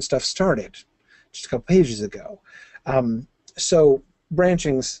Prussian stuff started, just a couple pages ago. So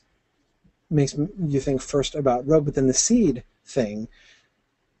branchings makes you think first about road, but then the seed thing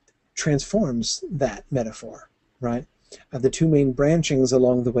transforms that metaphor, right? The two main branchings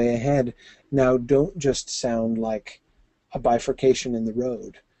along the way ahead now don't just sound like a bifurcation in the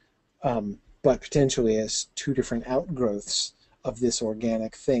road, but potentially as two different outgrowths of this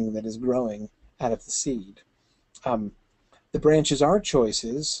organic thing that is growing out of the seed. The branches are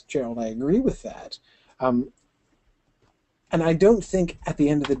choices, Gerald, I agree with that. And I don't think at the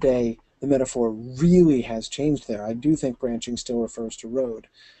end of the day the metaphor really has changed there. I do think branching still refers to road.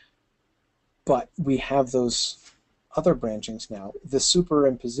 But we have those other branchings now, the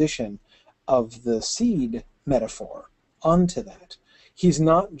superimposition of the seed metaphor onto that. He's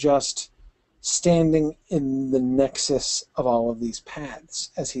not just standing in the nexus of all of these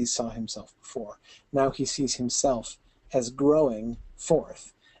paths as he saw himself before. Now he sees himself as growing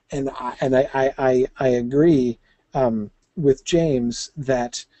forth. And I agree with James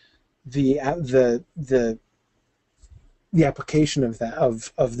that the application of that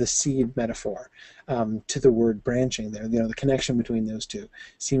of the seed metaphor to the word branching there, the connection between those two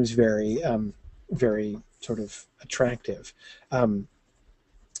seems very very sort of attractive.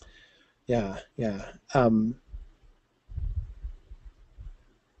 Yeah.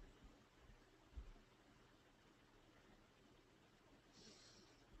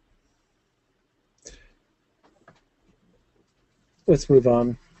 Let's move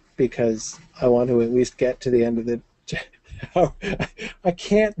on because I want to at least get to the end of the. I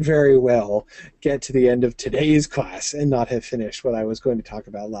can't very well get to the end of today's class and not have finished what I was going to talk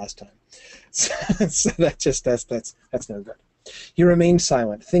about last time. So that's no good. He remained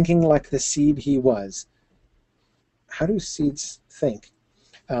silent, thinking like the seed he was. How do seeds think?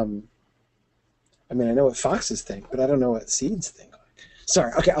 I mean, I know what foxes think, but I don't know what seeds think like.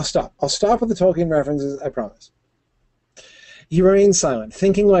 Sorry, okay, I'll stop. I'll stop with the Tolkien references, I promise. He remained silent,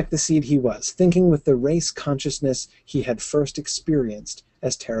 thinking like the seed he was, thinking with the race consciousness he had first experienced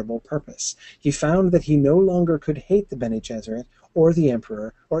as terrible purpose. He found that he no longer could hate the Bene Gesserit, or the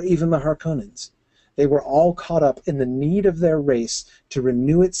Emperor, or even the Harkonnens. They were all caught up in the need of their race to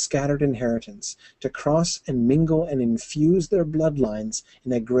renew its scattered inheritance, to cross and mingle and infuse their bloodlines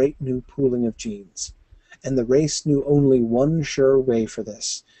in a great new pooling of genes. And the race knew only one sure way for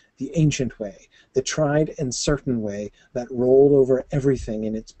this, the ancient way, the tried and certain way that rolled over everything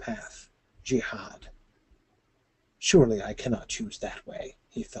in its path, jihad. Surely I cannot choose that way,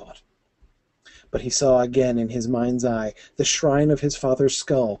 he thought. But he saw again in his mind's eye the shrine of his father's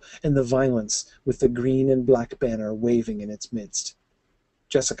skull and the violence with the green and black banner waving in its midst.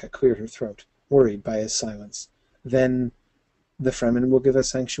 Jessica cleared her throat, worried by his silence. Then, the Fremen will give us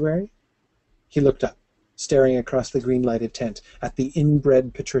sanctuary? He looked up, staring across the green-lighted tent at the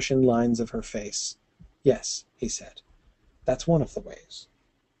inbred patrician lines of her face. Yes, he said. That's one of the ways.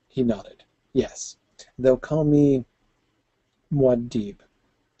 He nodded. Yes. They'll call me Muad'Dib,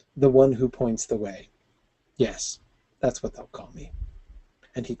 the one who points the way. Yes, that's what they'll call me.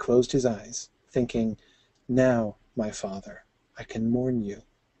 And he closed his eyes, thinking, now, my father, I can mourn you.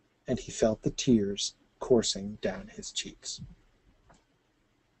 And he felt the tears coursing down his cheeks.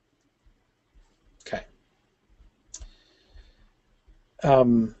 Okay.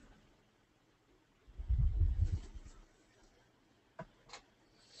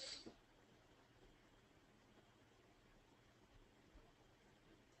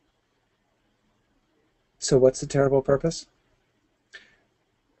 So what's the terrible purpose?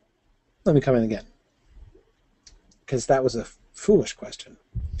 Let me come in again, because that was a foolish question.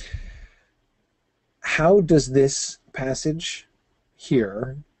 How does this passage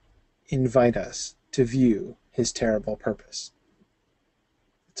here invite us to view his terrible purpose?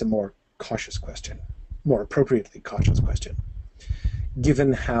 It's a more cautious question, more appropriately cautious question,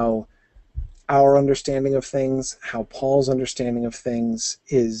 given how our understanding of things, how Paul's understanding of things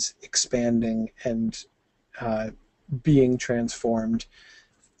is expanding and being transformed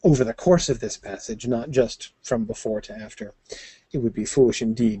over the course of this passage, not just from before to after. It would be foolish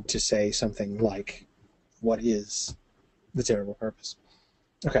indeed to say something like, what is the terrible purpose?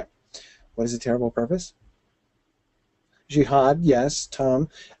 Okay, what is the terrible purpose? Jihad, yes. Tom,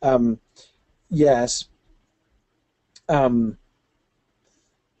 yes. Um,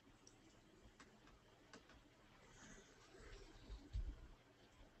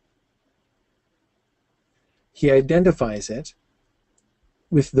 he identifies it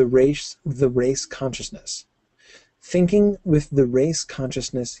with the race consciousness, thinking with the race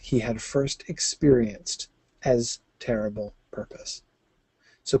consciousness he had first experienced as terrible purpose.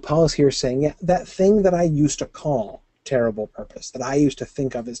 So Paul is here saying, yeah, that thing that I used to call terrible purpose, that I used to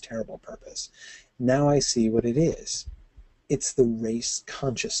think of as terrible purpose, now I see what it is. It's the race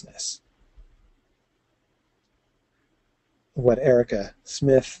consciousness. What Erica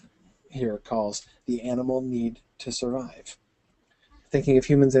Smith here calls the animal need to survive. Thinking of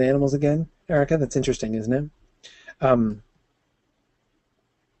humans and animals again, Erica, that's interesting, isn't it? Um,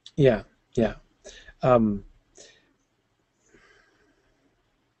 yeah, yeah. Um,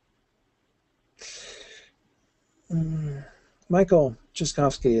 Michael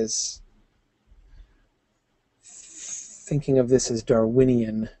Tchaikovsky is thinking of this as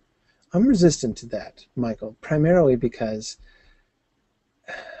Darwinian. I'm resistant to that, Michael, primarily because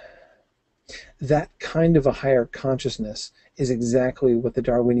that kind of a higher consciousness is exactly what the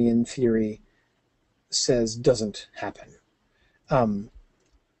Darwinian theory says doesn't happen. Um,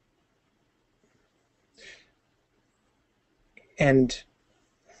 and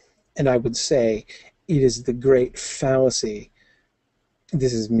I would say it is the great fallacy.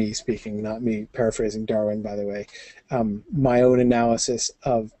 This is me speaking, not me paraphrasing Darwin, by the way. My own analysis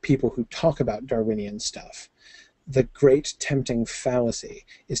of people who talk about Darwinian stuff. The great tempting fallacy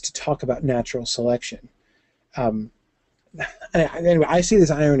is to talk about natural selection. Anyway, I see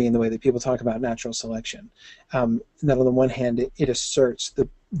this irony in the way that people talk about natural selection. That on the one hand, it asserts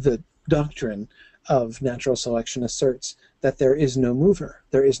the doctrine of natural selection asserts that there is no mover,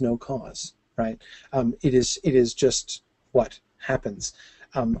 there is no cause, right? It is just what happens.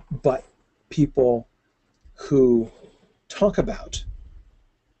 But people who talk about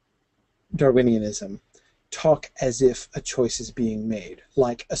Darwinianism talk as if a choice is being made,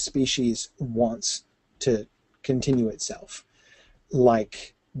 like a species wants to continue itself,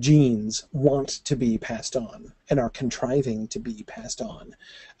 like genes want to be passed on and are contriving to be passed on.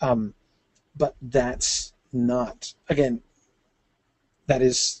 But that's not, again, that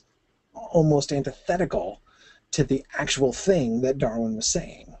is almost antithetical to the actual thing that Darwin was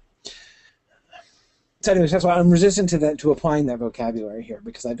saying. So anyways, that's why I'm resistant to applying that vocabulary here,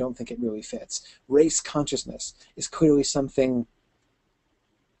 because I don't think it really fits. Race consciousness is clearly something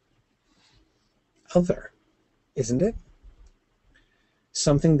other, isn't it?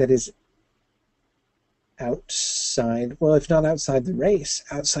 Something that is outside, well, if not outside the race,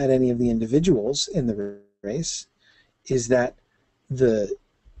 outside any of the individuals in the race. Is that the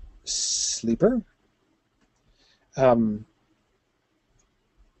sleeper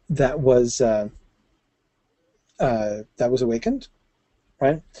that was awakened,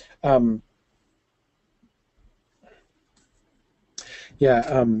 right?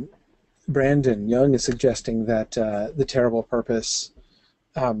 Brandon Young is suggesting that the terrible purpose,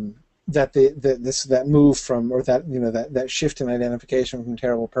 that that move from, or that that shift in identification from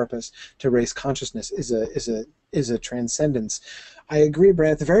terrible purpose to race consciousness is a transcendence. I agree,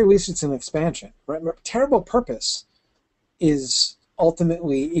 Brad. At the very least, it's an expansion, right? Terrible purpose is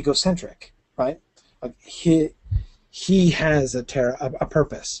ultimately egocentric, right? Like he has a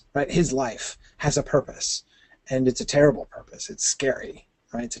purpose, right? His life has a purpose, and it's a terrible purpose. It's scary,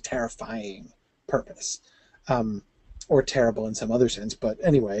 right? It's a terrifying purpose, or terrible in some other sense. But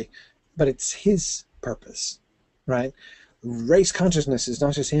anyway, but it's his purpose, right? Race consciousness is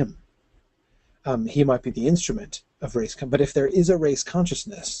not just him. He might be the instrument of race, but if there is a race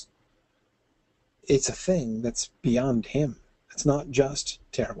consciousness, it's a thing that's beyond him. It's not just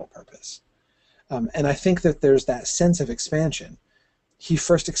terrible purpose. And I think that there's that sense of expansion. He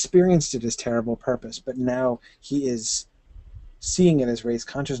first experienced it as terrible purpose, but now he is seeing it as race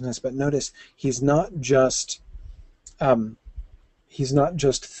consciousness. But notice, he's not just thinking.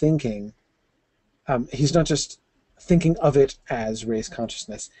 He's not just thinking of it as race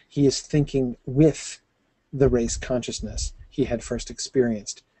consciousness. He is thinking with the race consciousness he had first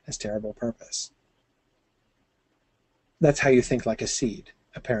experienced as terrible purpose. That's how you think like a seed,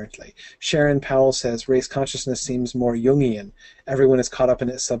 apparently. Sharon Powell says race consciousness seems more Jungian. Everyone is caught up in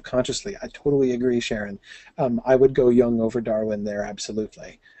it subconsciously. I totally agree, Sharon. I would go Jung over Darwin there,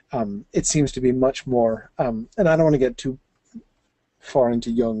 absolutely. It seems to be much more, and I don't want to get too far into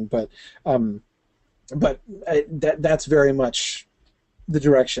Jung, but that's very much the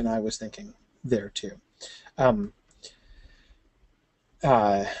direction I was thinking there too.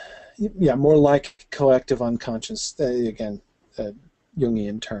 More like collective unconscious. Again, a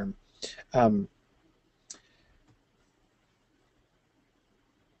Jungian term.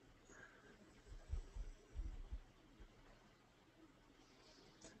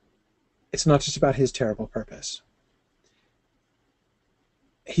 It's not just about his terrible purpose.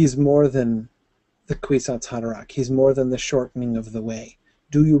 He's more than the Kwisatz Haderach. He's more than the shortening of the way.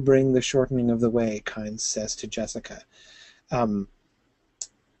 Do you bring the shortening of the way, Kynes says to Jessica. The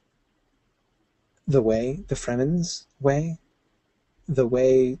way, the Fremen's way, the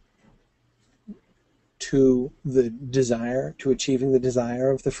way to the desire, to achieving the desire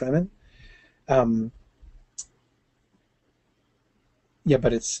of the Fremen. Yeah,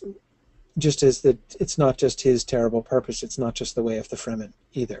 but it's just as that it's not just his terrible purpose, it's not just the way of the Fremen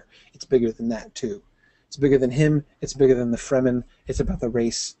either. It's bigger than that too. It's bigger than him, it's bigger than the Fremen, it's about the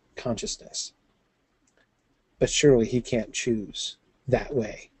race consciousness. But surely he can't choose that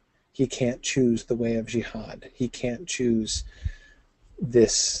way. He can't choose the way of jihad. He can't choose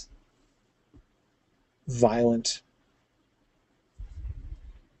this violent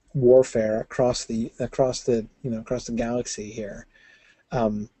warfare across the galaxy here,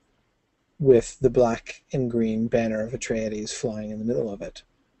 with the black and green banner of Atreides flying in the middle of it.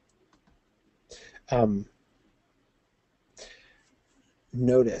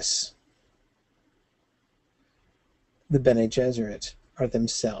 Notice the Bene Gesserit are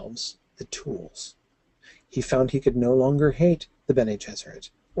themselves the tools. He found he could no longer hate the Bene Gesserit,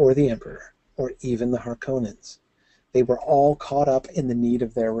 or the Emperor, or even the Harkonnens. They were all caught up in the need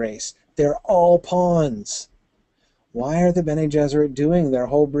of their race. They're all pawns. Why are the Bene Gesserit doing their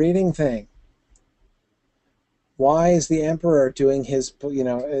whole breeding thing? Why is the Emperor doing his,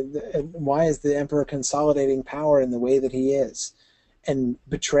 why is the Emperor consolidating power in the way that he is, and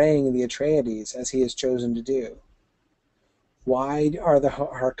betraying the Atreides as he has chosen to do? Why are the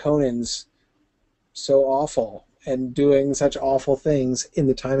Harkonnens so awful and doing such awful things in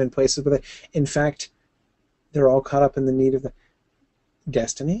the time and places where they, in fact, they're all caught up in the need of the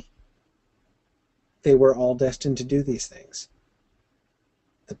destiny? They were all destined to do these things.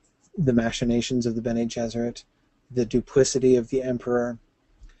 The machinations of the Bene Gesserit, the duplicity of the Emperor,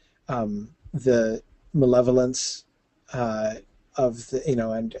 the malevolence of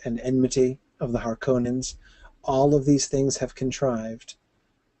the, and enmity of the Harkonnens, all of these things have contrived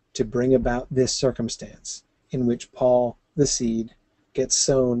to bring about this circumstance in which Paul, the seed, gets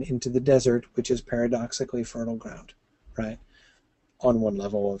sown into the desert, which is paradoxically fertile ground, right? On one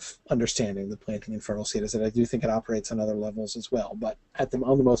level of understanding the planting and fertile seed is that I do think it operates on other levels as well. But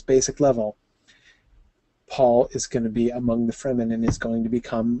on the most basic level, Paul is going to be among the Fremen and is going to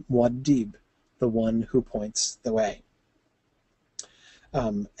become Muad'Dib, the one who points the way.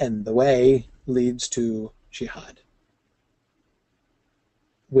 And the way leads to jihad,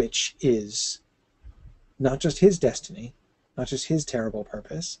 which is not just his destiny, not just his terrible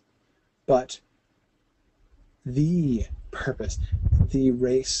purpose, but the purpose, the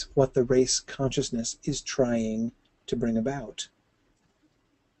race, what the race consciousness is trying to bring about.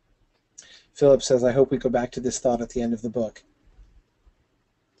 Philip says, I hope we go back to this thought at the end of the book.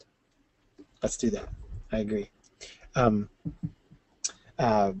 Let's do that. I agree.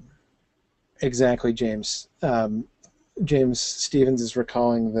 Exactly, James. James Stevens is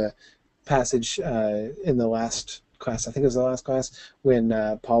recalling the passage in the last class, I think it was the last class, when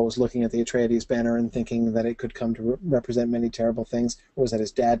Paul was looking at the Atreides banner and thinking that it could come to represent many terrible things. Or was that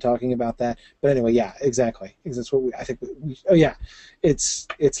his dad talking about that? But anyway, yeah, exactly. That's what oh yeah, it's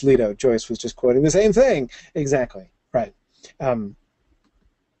Leto. Joyce was just quoting the same thing. Exactly, right.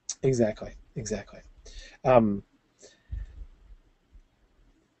 Exactly.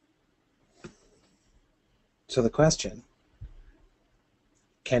 So the question,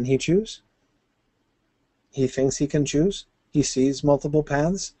 can he choose? He thinks he can choose. He sees multiple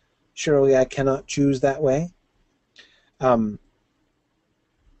paths. Surely I cannot choose that way.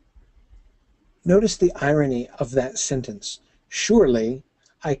 Notice the irony of that sentence. Surely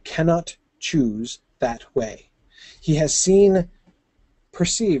I cannot choose that way. He has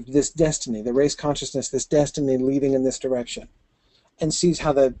perceived this destiny, the race consciousness, this destiny leading in this direction, and sees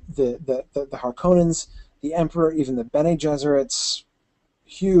how the Harkonnens, the Emperor, even the Bene Gesserit's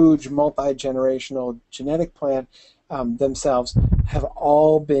huge multi-generational genetic plant themselves have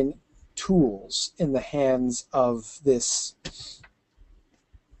all been tools in the hands of this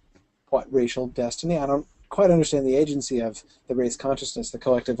racial destiny. I don't quite understand the agency of the race consciousness, the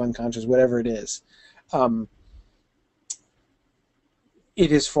collective unconscious, whatever it is.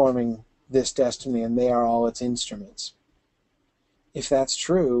 It is forming this destiny, and they are all its instruments. If that's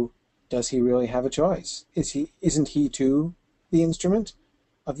true, does he really have a choice? Isn't he too the instrument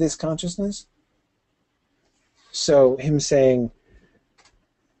of this consciousness? So him saying,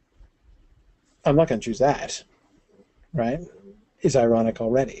 I'm not going to choose that, right, is ironic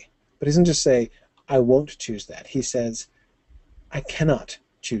already. But he doesn't just say, I won't choose that. He says, I cannot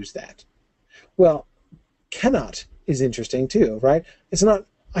choose that. Well, cannot is interesting too, right? It's not,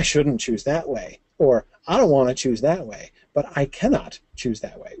 I shouldn't choose that way, or I don't want to choose that way, but I cannot choose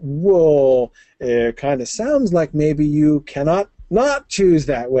that way. Well, it kind of sounds like maybe you cannot not choose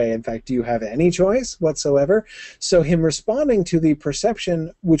that way. In fact, do you have any choice whatsoever? So him responding to the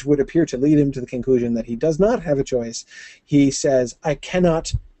perception, which would appear to lead him to the conclusion that he does not have a choice, he says, I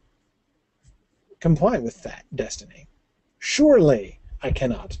cannot comply with that destiny. Surely I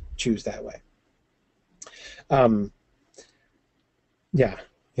cannot choose that way. Yeah.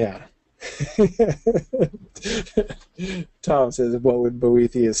 Tom says, what would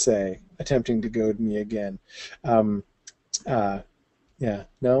Boethius say, attempting to goad me again? Yeah,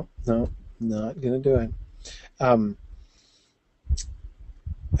 no, not gonna do it.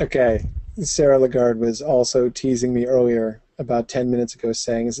 Okay, Sarah Lagarde was also teasing me earlier, about 10 minutes ago,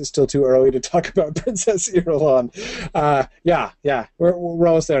 saying, is it still too early to talk about Princess Irulan? Yeah, we're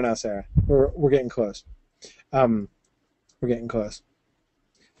almost there now, Sarah. We're getting close. We're getting close.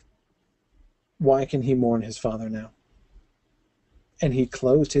 Why can he mourn his father now? And he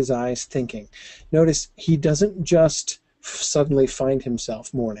closed his eyes thinking. Notice he doesn't just suddenly find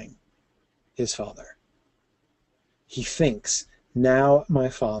himself mourning his father. He thinks, now, my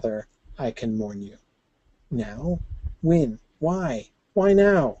father, I can mourn you. Now? When? Why? Why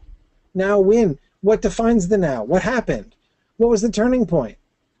now? Now when? What defines the now? What happened? What was the turning point?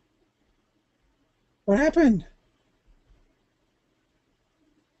 What happened?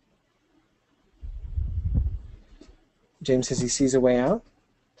 James says he sees a way out.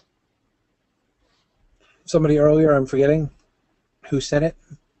 Somebody earlier, I'm forgetting who said it,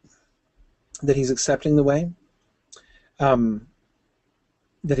 that he's accepting the way,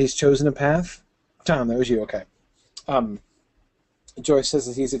 that he's chosen a path. Tom, that was you, okay. Joyce says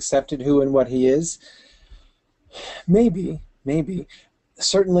that he's accepted who and what he is. Maybe.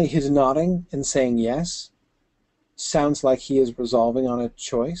 Certainly his nodding and saying yes sounds like he is resolving on a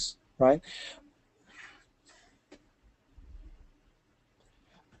choice, right?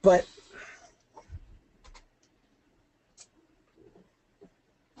 But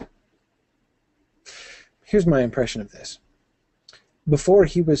here's my impression of this. Before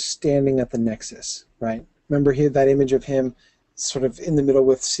he was standing at the nexus, right? Remember that image of him sort of in the middle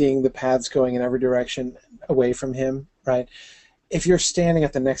with seeing the paths going in every direction away from him, right? If you're standing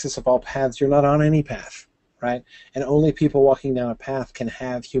at the nexus of all paths, you're not on any path, right? And only people walking down a path can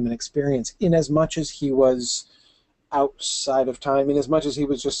have human experience, in as much as he was outside of time, in as much as he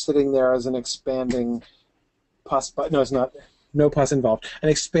was just sitting there as an expanding pus, no, it's not, no pus involved, an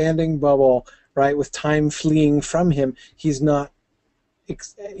expanding bubble, right, with time fleeing from him. He's not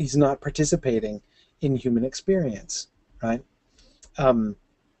participating in human experience, right?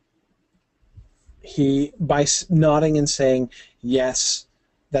 He, by nodding and saying, yes,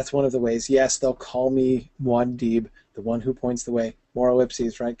 that's one of the ways, yes, they'll call me Muad'Dib, the one who points the way, more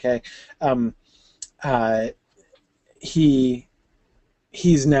ellipses, right, Kay?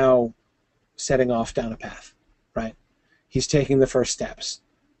 He's now setting off down a path, right? He's taking the first steps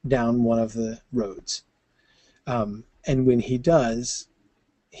down one of the roads. And when he does,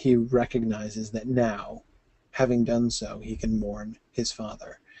 he recognizes that now, having done so, he can mourn his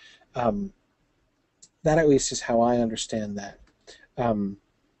father. That at least is how I understand that.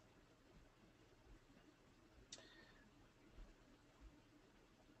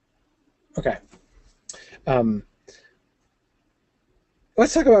 Okay.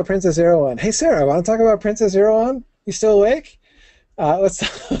 Let's talk about Princess Irulan. Hey, Sarah, want to talk about Princess Irulan? You still awake? Let's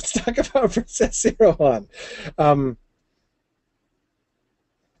talk about Princess Irulan.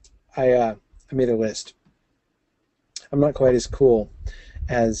 I made a list. I'm not quite as cool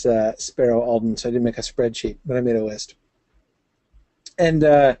as Sparrow Alden, so I didn't make a spreadsheet, but I made a list. And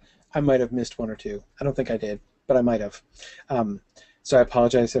I might have missed one or two. I don't think I did, but I might have. So I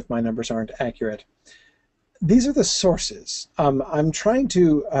apologize if my numbers aren't accurate. These are the sources. I'm trying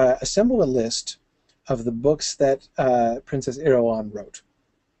to assemble a list of the books that Princess Irulan wrote.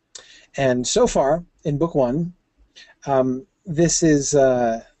 And so far, in book one, this is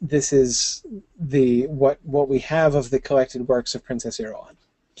the what we have of the collected works of Princess Irulan.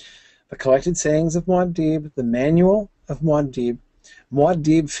 The collected sayings of Muad'Dib, the manual of Muad'Dib,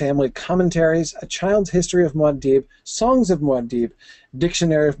 Muad'Dib family commentaries, a child's history of Muad'Dib, songs of Muad'Dib,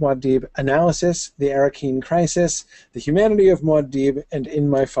 dictionary of Muad'Dib, analysis, the Arakeen crisis, the humanity of Muad'Dib, and in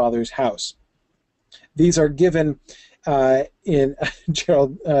my father's house. These are given in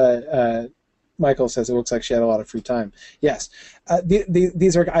Gerald. Michael says it looks like she had a lot of free time. Yes,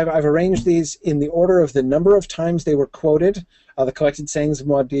 these are. I've arranged these in the order of the number of times they were quoted. The collected sayings of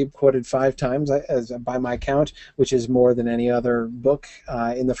Muad'Dib quoted 5 times by my count, which is more than any other book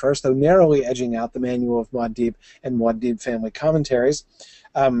in the first, though narrowly edging out the Manual of Muad'Dib and Muad'Dib family commentaries.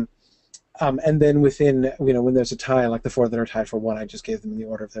 And then within, when there's a tie, like the 4 that are tied for 1, I just gave them in the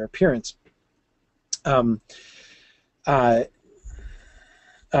order of their appearance.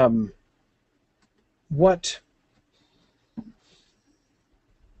 What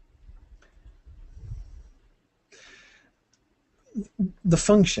the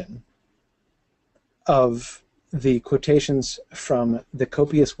function of the quotations from the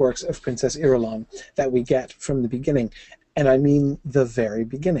copious works of Princess Irulan that we get from the beginning, and I mean the very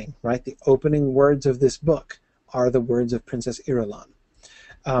beginning, right? The opening words of this book are the words of Princess Irulan.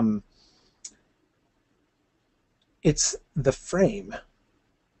 It's the frame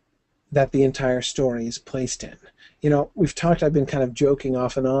that the entire story is placed in. I've been kind of joking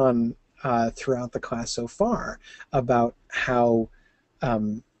off and on throughout the class so far about how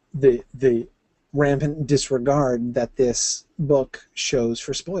the rampant disregard that this book shows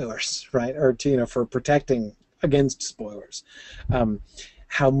for spoilers, right? Or for protecting against spoilers.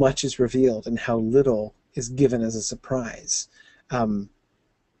 How much is revealed and how little is given as a surprise. I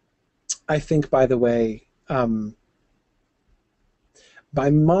think, by the way, I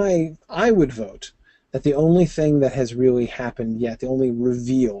would vote that the only thing that has really happened yet, the only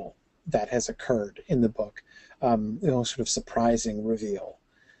reveal that has occurred in the book, sort of surprising reveal,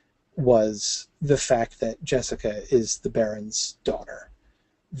 was the fact that Jessica is the Baron's daughter.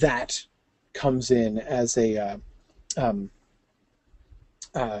 That comes in as the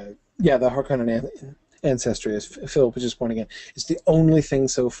Harkonnen ancestry, as Philip was just pointing out, is the only thing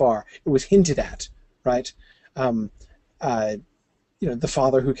so far. It was hinted at, right? The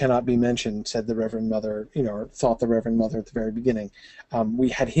father who cannot be mentioned, said the Reverend Mother, or thought the Reverend Mother at the very beginning. We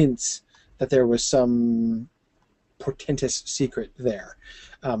had hints that there was some portentous secret there.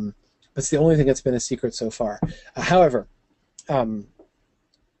 But it's the only thing that's been a secret so far. However,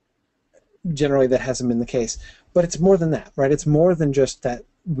 generally that hasn't been the case. But it's more than that, right? It's more than just that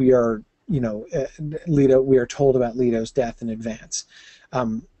we are, Leto, we are told about Leto's death in advance.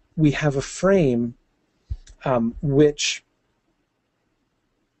 We have a frame which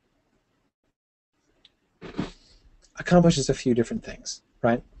accomplishes a few different things,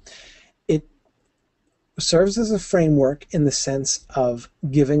 right? It serves as a framework in the sense of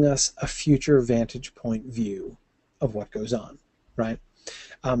giving us a future vantage point view of what goes on, right?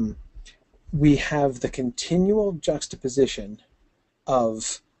 We have the continual juxtaposition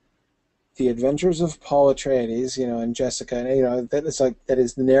of the adventures of Paul Atreides, and Jessica, and that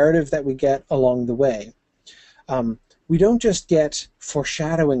is the narrative that we get along the way. We don't just get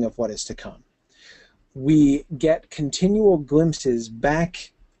foreshadowing of what is to come. We get continual glimpses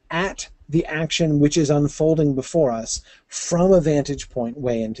back at the action which is unfolding before us from a vantage point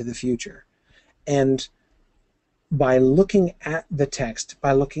way into the future. And by looking at the text,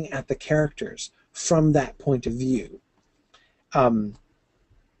 by looking at the characters from that point of view,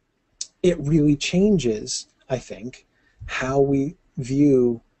 it really changes, I think, how we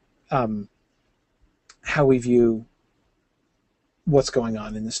view what's going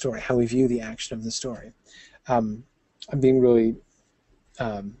on in the story, how we view the action of the story. I'm being really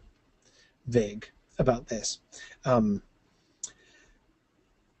vague about this.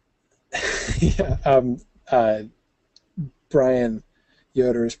 Brian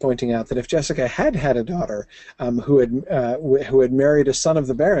Yoder is pointing out that if Jessica had had a daughter who had married a son of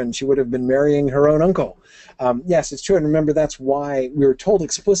the Baron, she would have been marrying her own uncle. Yes, it's true, and remember that's why we were told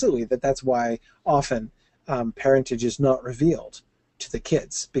explicitly that's why often parentage is not revealed to the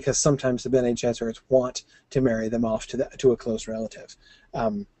kids, because sometimes the Bene Gesserits want to marry them off to a close relative.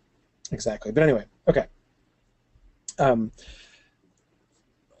 Exactly. But anyway, okay.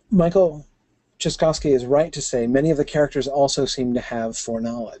 Michael Cheskowski is right to say many of the characters also seem to have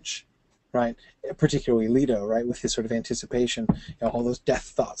foreknowledge, right? Particularly Leto, right, with his sort of anticipation, all those death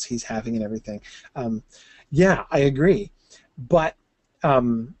thoughts he's having and everything. Yeah, I agree. But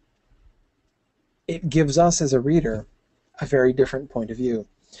it gives us as a reader a very different point of view.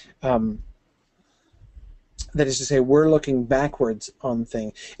 That is to say, we're looking backwards on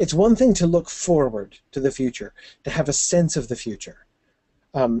things. It's one thing to look forward to the future, to have a sense of the future.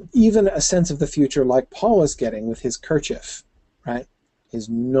 Even a sense of the future like Paul is getting with his kerchief, right? His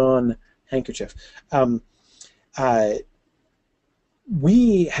non-handkerchief.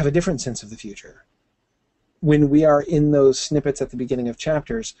 We have a different sense of the future. When we are in those snippets at the beginning of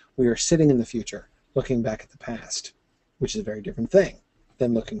chapters, we are sitting in the future, looking back at the past, which is a very different thing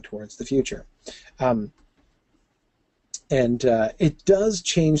than looking towards the future. And it does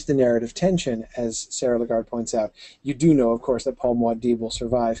change the narrative tension, as Sarah Lagarde points out. You do know, of course, that Paul Muad'Dib will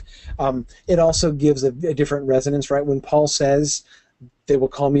survive. It also gives a different resonance, right? When Paul says, they will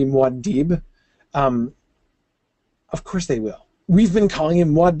call me Muad'Dib, of course they will. We've been calling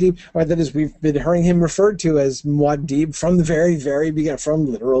him Muad'Dib, or that is, we've been hearing him referred to as Muad'Dib from the very, very beginning, from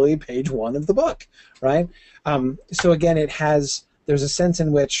literally page 1 of the book, right? So again, there's a sense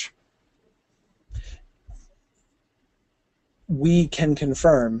in which we can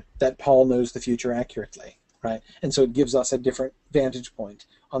confirm that Paul knows the future accurately, right? And so it gives us a different vantage point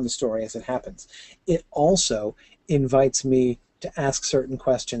on the story as it happens. It also invites me to ask certain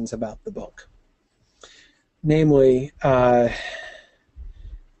questions about the book. Namely,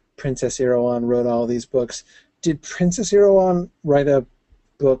 Princess Irulan wrote all these books. Did Princess Irulan write a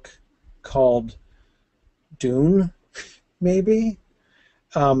book called Dune, maybe?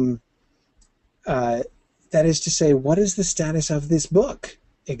 That is to say, what is the status of this book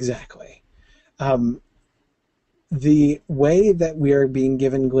exactly? The way that we are being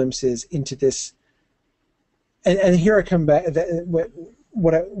given glimpses into this, and here I come back.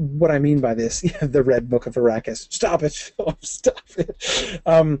 What I mean by this, the Red Book of Arrakis. Stop it, Philip. Stop it.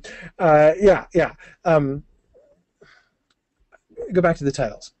 Go back to the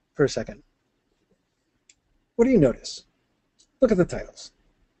titles for a second. What do you notice? Look at the titles.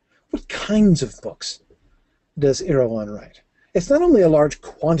 What kinds of books does Irulan write? It's not only a large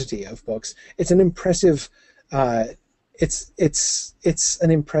quantity of books; it's an impressive. It's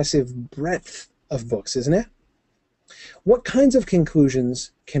an impressive breadth of books, isn't it? What kinds of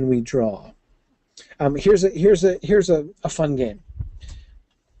conclusions can we draw? Here's a fun game.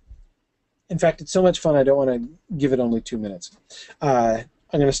 In fact, it's so much fun I don't want to give it only 2 minutes. I'm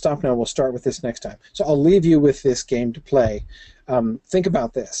going to stop now. We'll start with this next time. So I'll leave you with this game to play. Think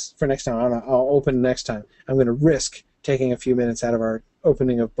about this for next time. I'll open next time. I'm going to risk taking a few minutes out of our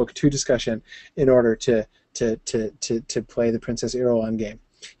opening of Book 2 discussion in order to play the Princess Irulan game.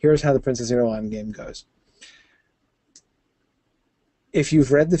 Here's how the Princess Irulan game goes. If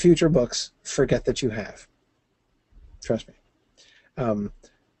you've read the future books, forget that you have. Trust me.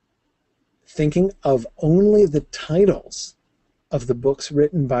 Thinking of only the titles of the books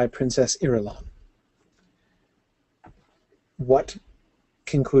written by Princess Irulan. What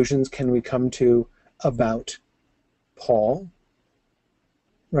conclusions can we come to about Paul?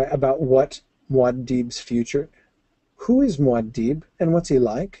 Right, about what Muad'Dib's future? Who is Muad'Dib and what's he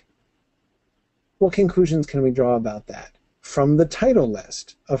like? What conclusions can we draw about that from the title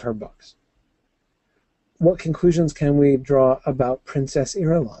list of her books? What conclusions can we draw about Princess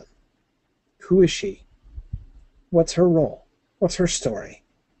Irulan? Who is she? What's her role? What's her story?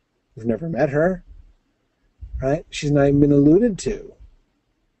 We've never met her, right? She's not even been alluded to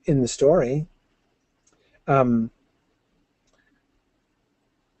in the story. Who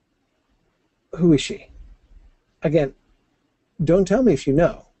is she? Again, don't tell me if you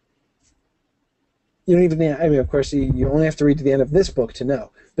know. You don't even, I mean, of course, you only have to read to the end of this book to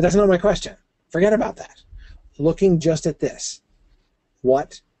know. But that's not my question. Forget about that. Looking just at this,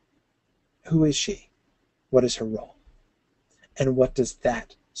 who is she? What is her role? And what does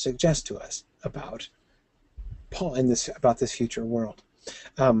that suggest to us about Paul in this, about this future world?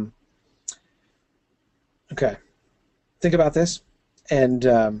 Okay. Think about this,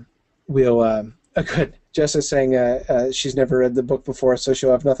 and we'll, good. Jess is saying she's never read the book before, so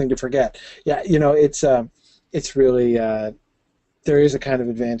she'll have nothing to forget. Yeah, you know, it's really, there is a kind of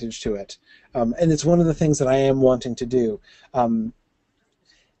advantage to it. And it's one of the things that I am wanting to do. And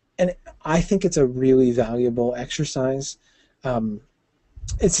I think it's a really valuable exercise.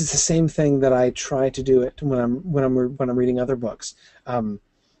 It's the same thing that I try to do it when I'm reading other books.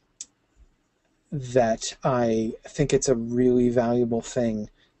 That I think it's a really valuable thing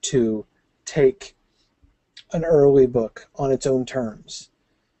to take an early book on its own terms.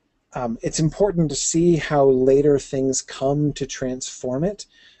 It's important to see how later things come to transform it,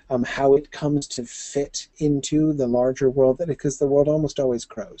 how it comes to fit into the larger world, because the world almost always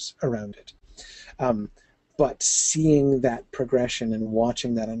grows around it. But seeing that progression and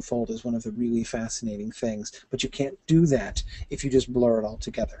watching that unfold is one of the really fascinating things. But you can't do that if you just blur it all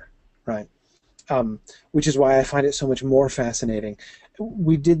together, right? Which is why I find it so much more fascinating.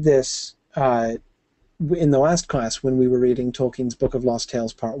 We did this in the last class when we were reading Tolkien's Book of Lost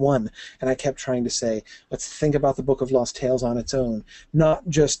Tales Part 1, and I kept trying to say, let's think about the Book of Lost Tales on its own, not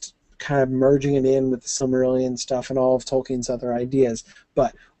just kind of merging it in with the Silmarillion stuff and all of Tolkien's other ideas,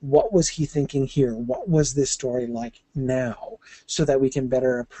 but what was he thinking here? What was this story like now? So that we can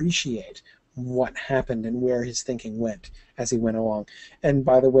better appreciate what happened and where his thinking went as he went along. And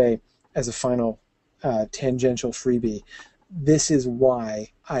by the way, as a final tangential freebie. This is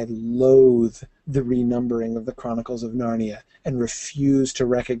why I loathe the renumbering of the Chronicles of Narnia and refuse to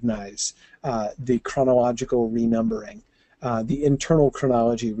recognize the chronological renumbering, the internal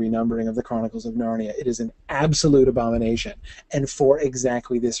chronology renumbering of the Chronicles of Narnia. It is an absolute abomination, and for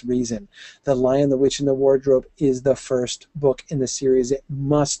exactly this reason. The Lion, the Witch, and the Wardrobe is the first book in the series. It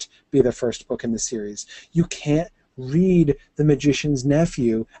must be the first book in the series. You can't read The Magician's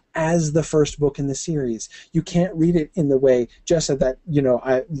Nephew as the first book in the series. You can't read it in the way, just so that,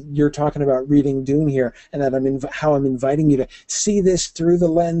 you're talking about reading Dune here, and that how I'm inviting you to see this through the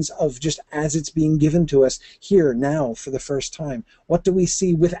lens of just as it's being given to us here now for the first time. What do we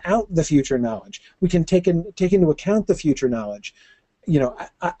see without the future knowledge? We can take into account the future knowledge,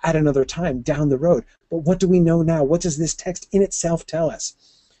 at another time down the road. But what do we know now? What does this text in itself tell us?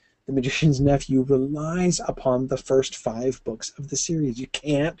 The Magician's Nephew relies upon the first 5 books of the series. You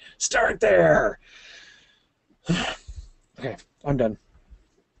can't start there. Okay, I'm done.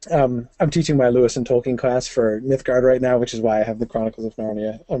 I'm teaching my Lewis and Tolkien class for Mythgard right now, which is why I have the Chronicles of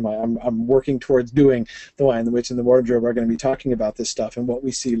Narnia on my. I'm working towards doing The Lion, the Witch, and the Wardrobe. Are going to be talking about this stuff and what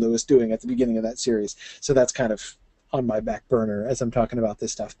we see Lewis doing at the beginning of that series. So that's kind of on my back burner as I'm talking about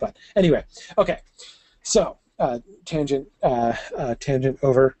this stuff. But anyway, okay, so. Tangent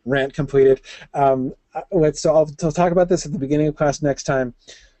over, rant completed. So I'll talk about this at the beginning of class next time.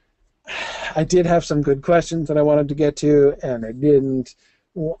 I did have some good questions that I wanted to get to, and I didn't.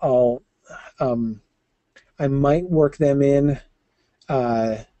 I might work them in.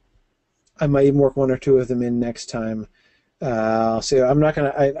 I might even work 1 or 2 of them in next time. So I'm not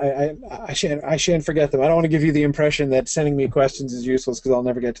gonna. I shan't forget them. I don't want to give you the impression that sending me questions is useless because I'll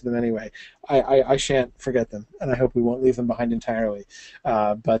never get to them anyway. I shan't forget them, and I hope we won't leave them behind entirely.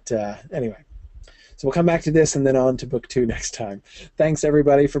 But anyway. So we'll come back to this and then on to book 2 next time. Thanks,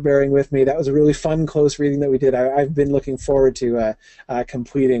 everybody, for bearing with me. That was a really fun close reading that we did. I've been looking forward to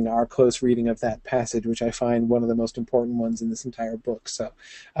completing our close reading of that passage, which I find one of the most important ones in this entire book. So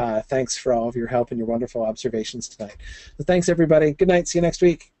thanks for all of your help and your wonderful observations tonight. So thanks, everybody. Good night. See you next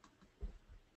week.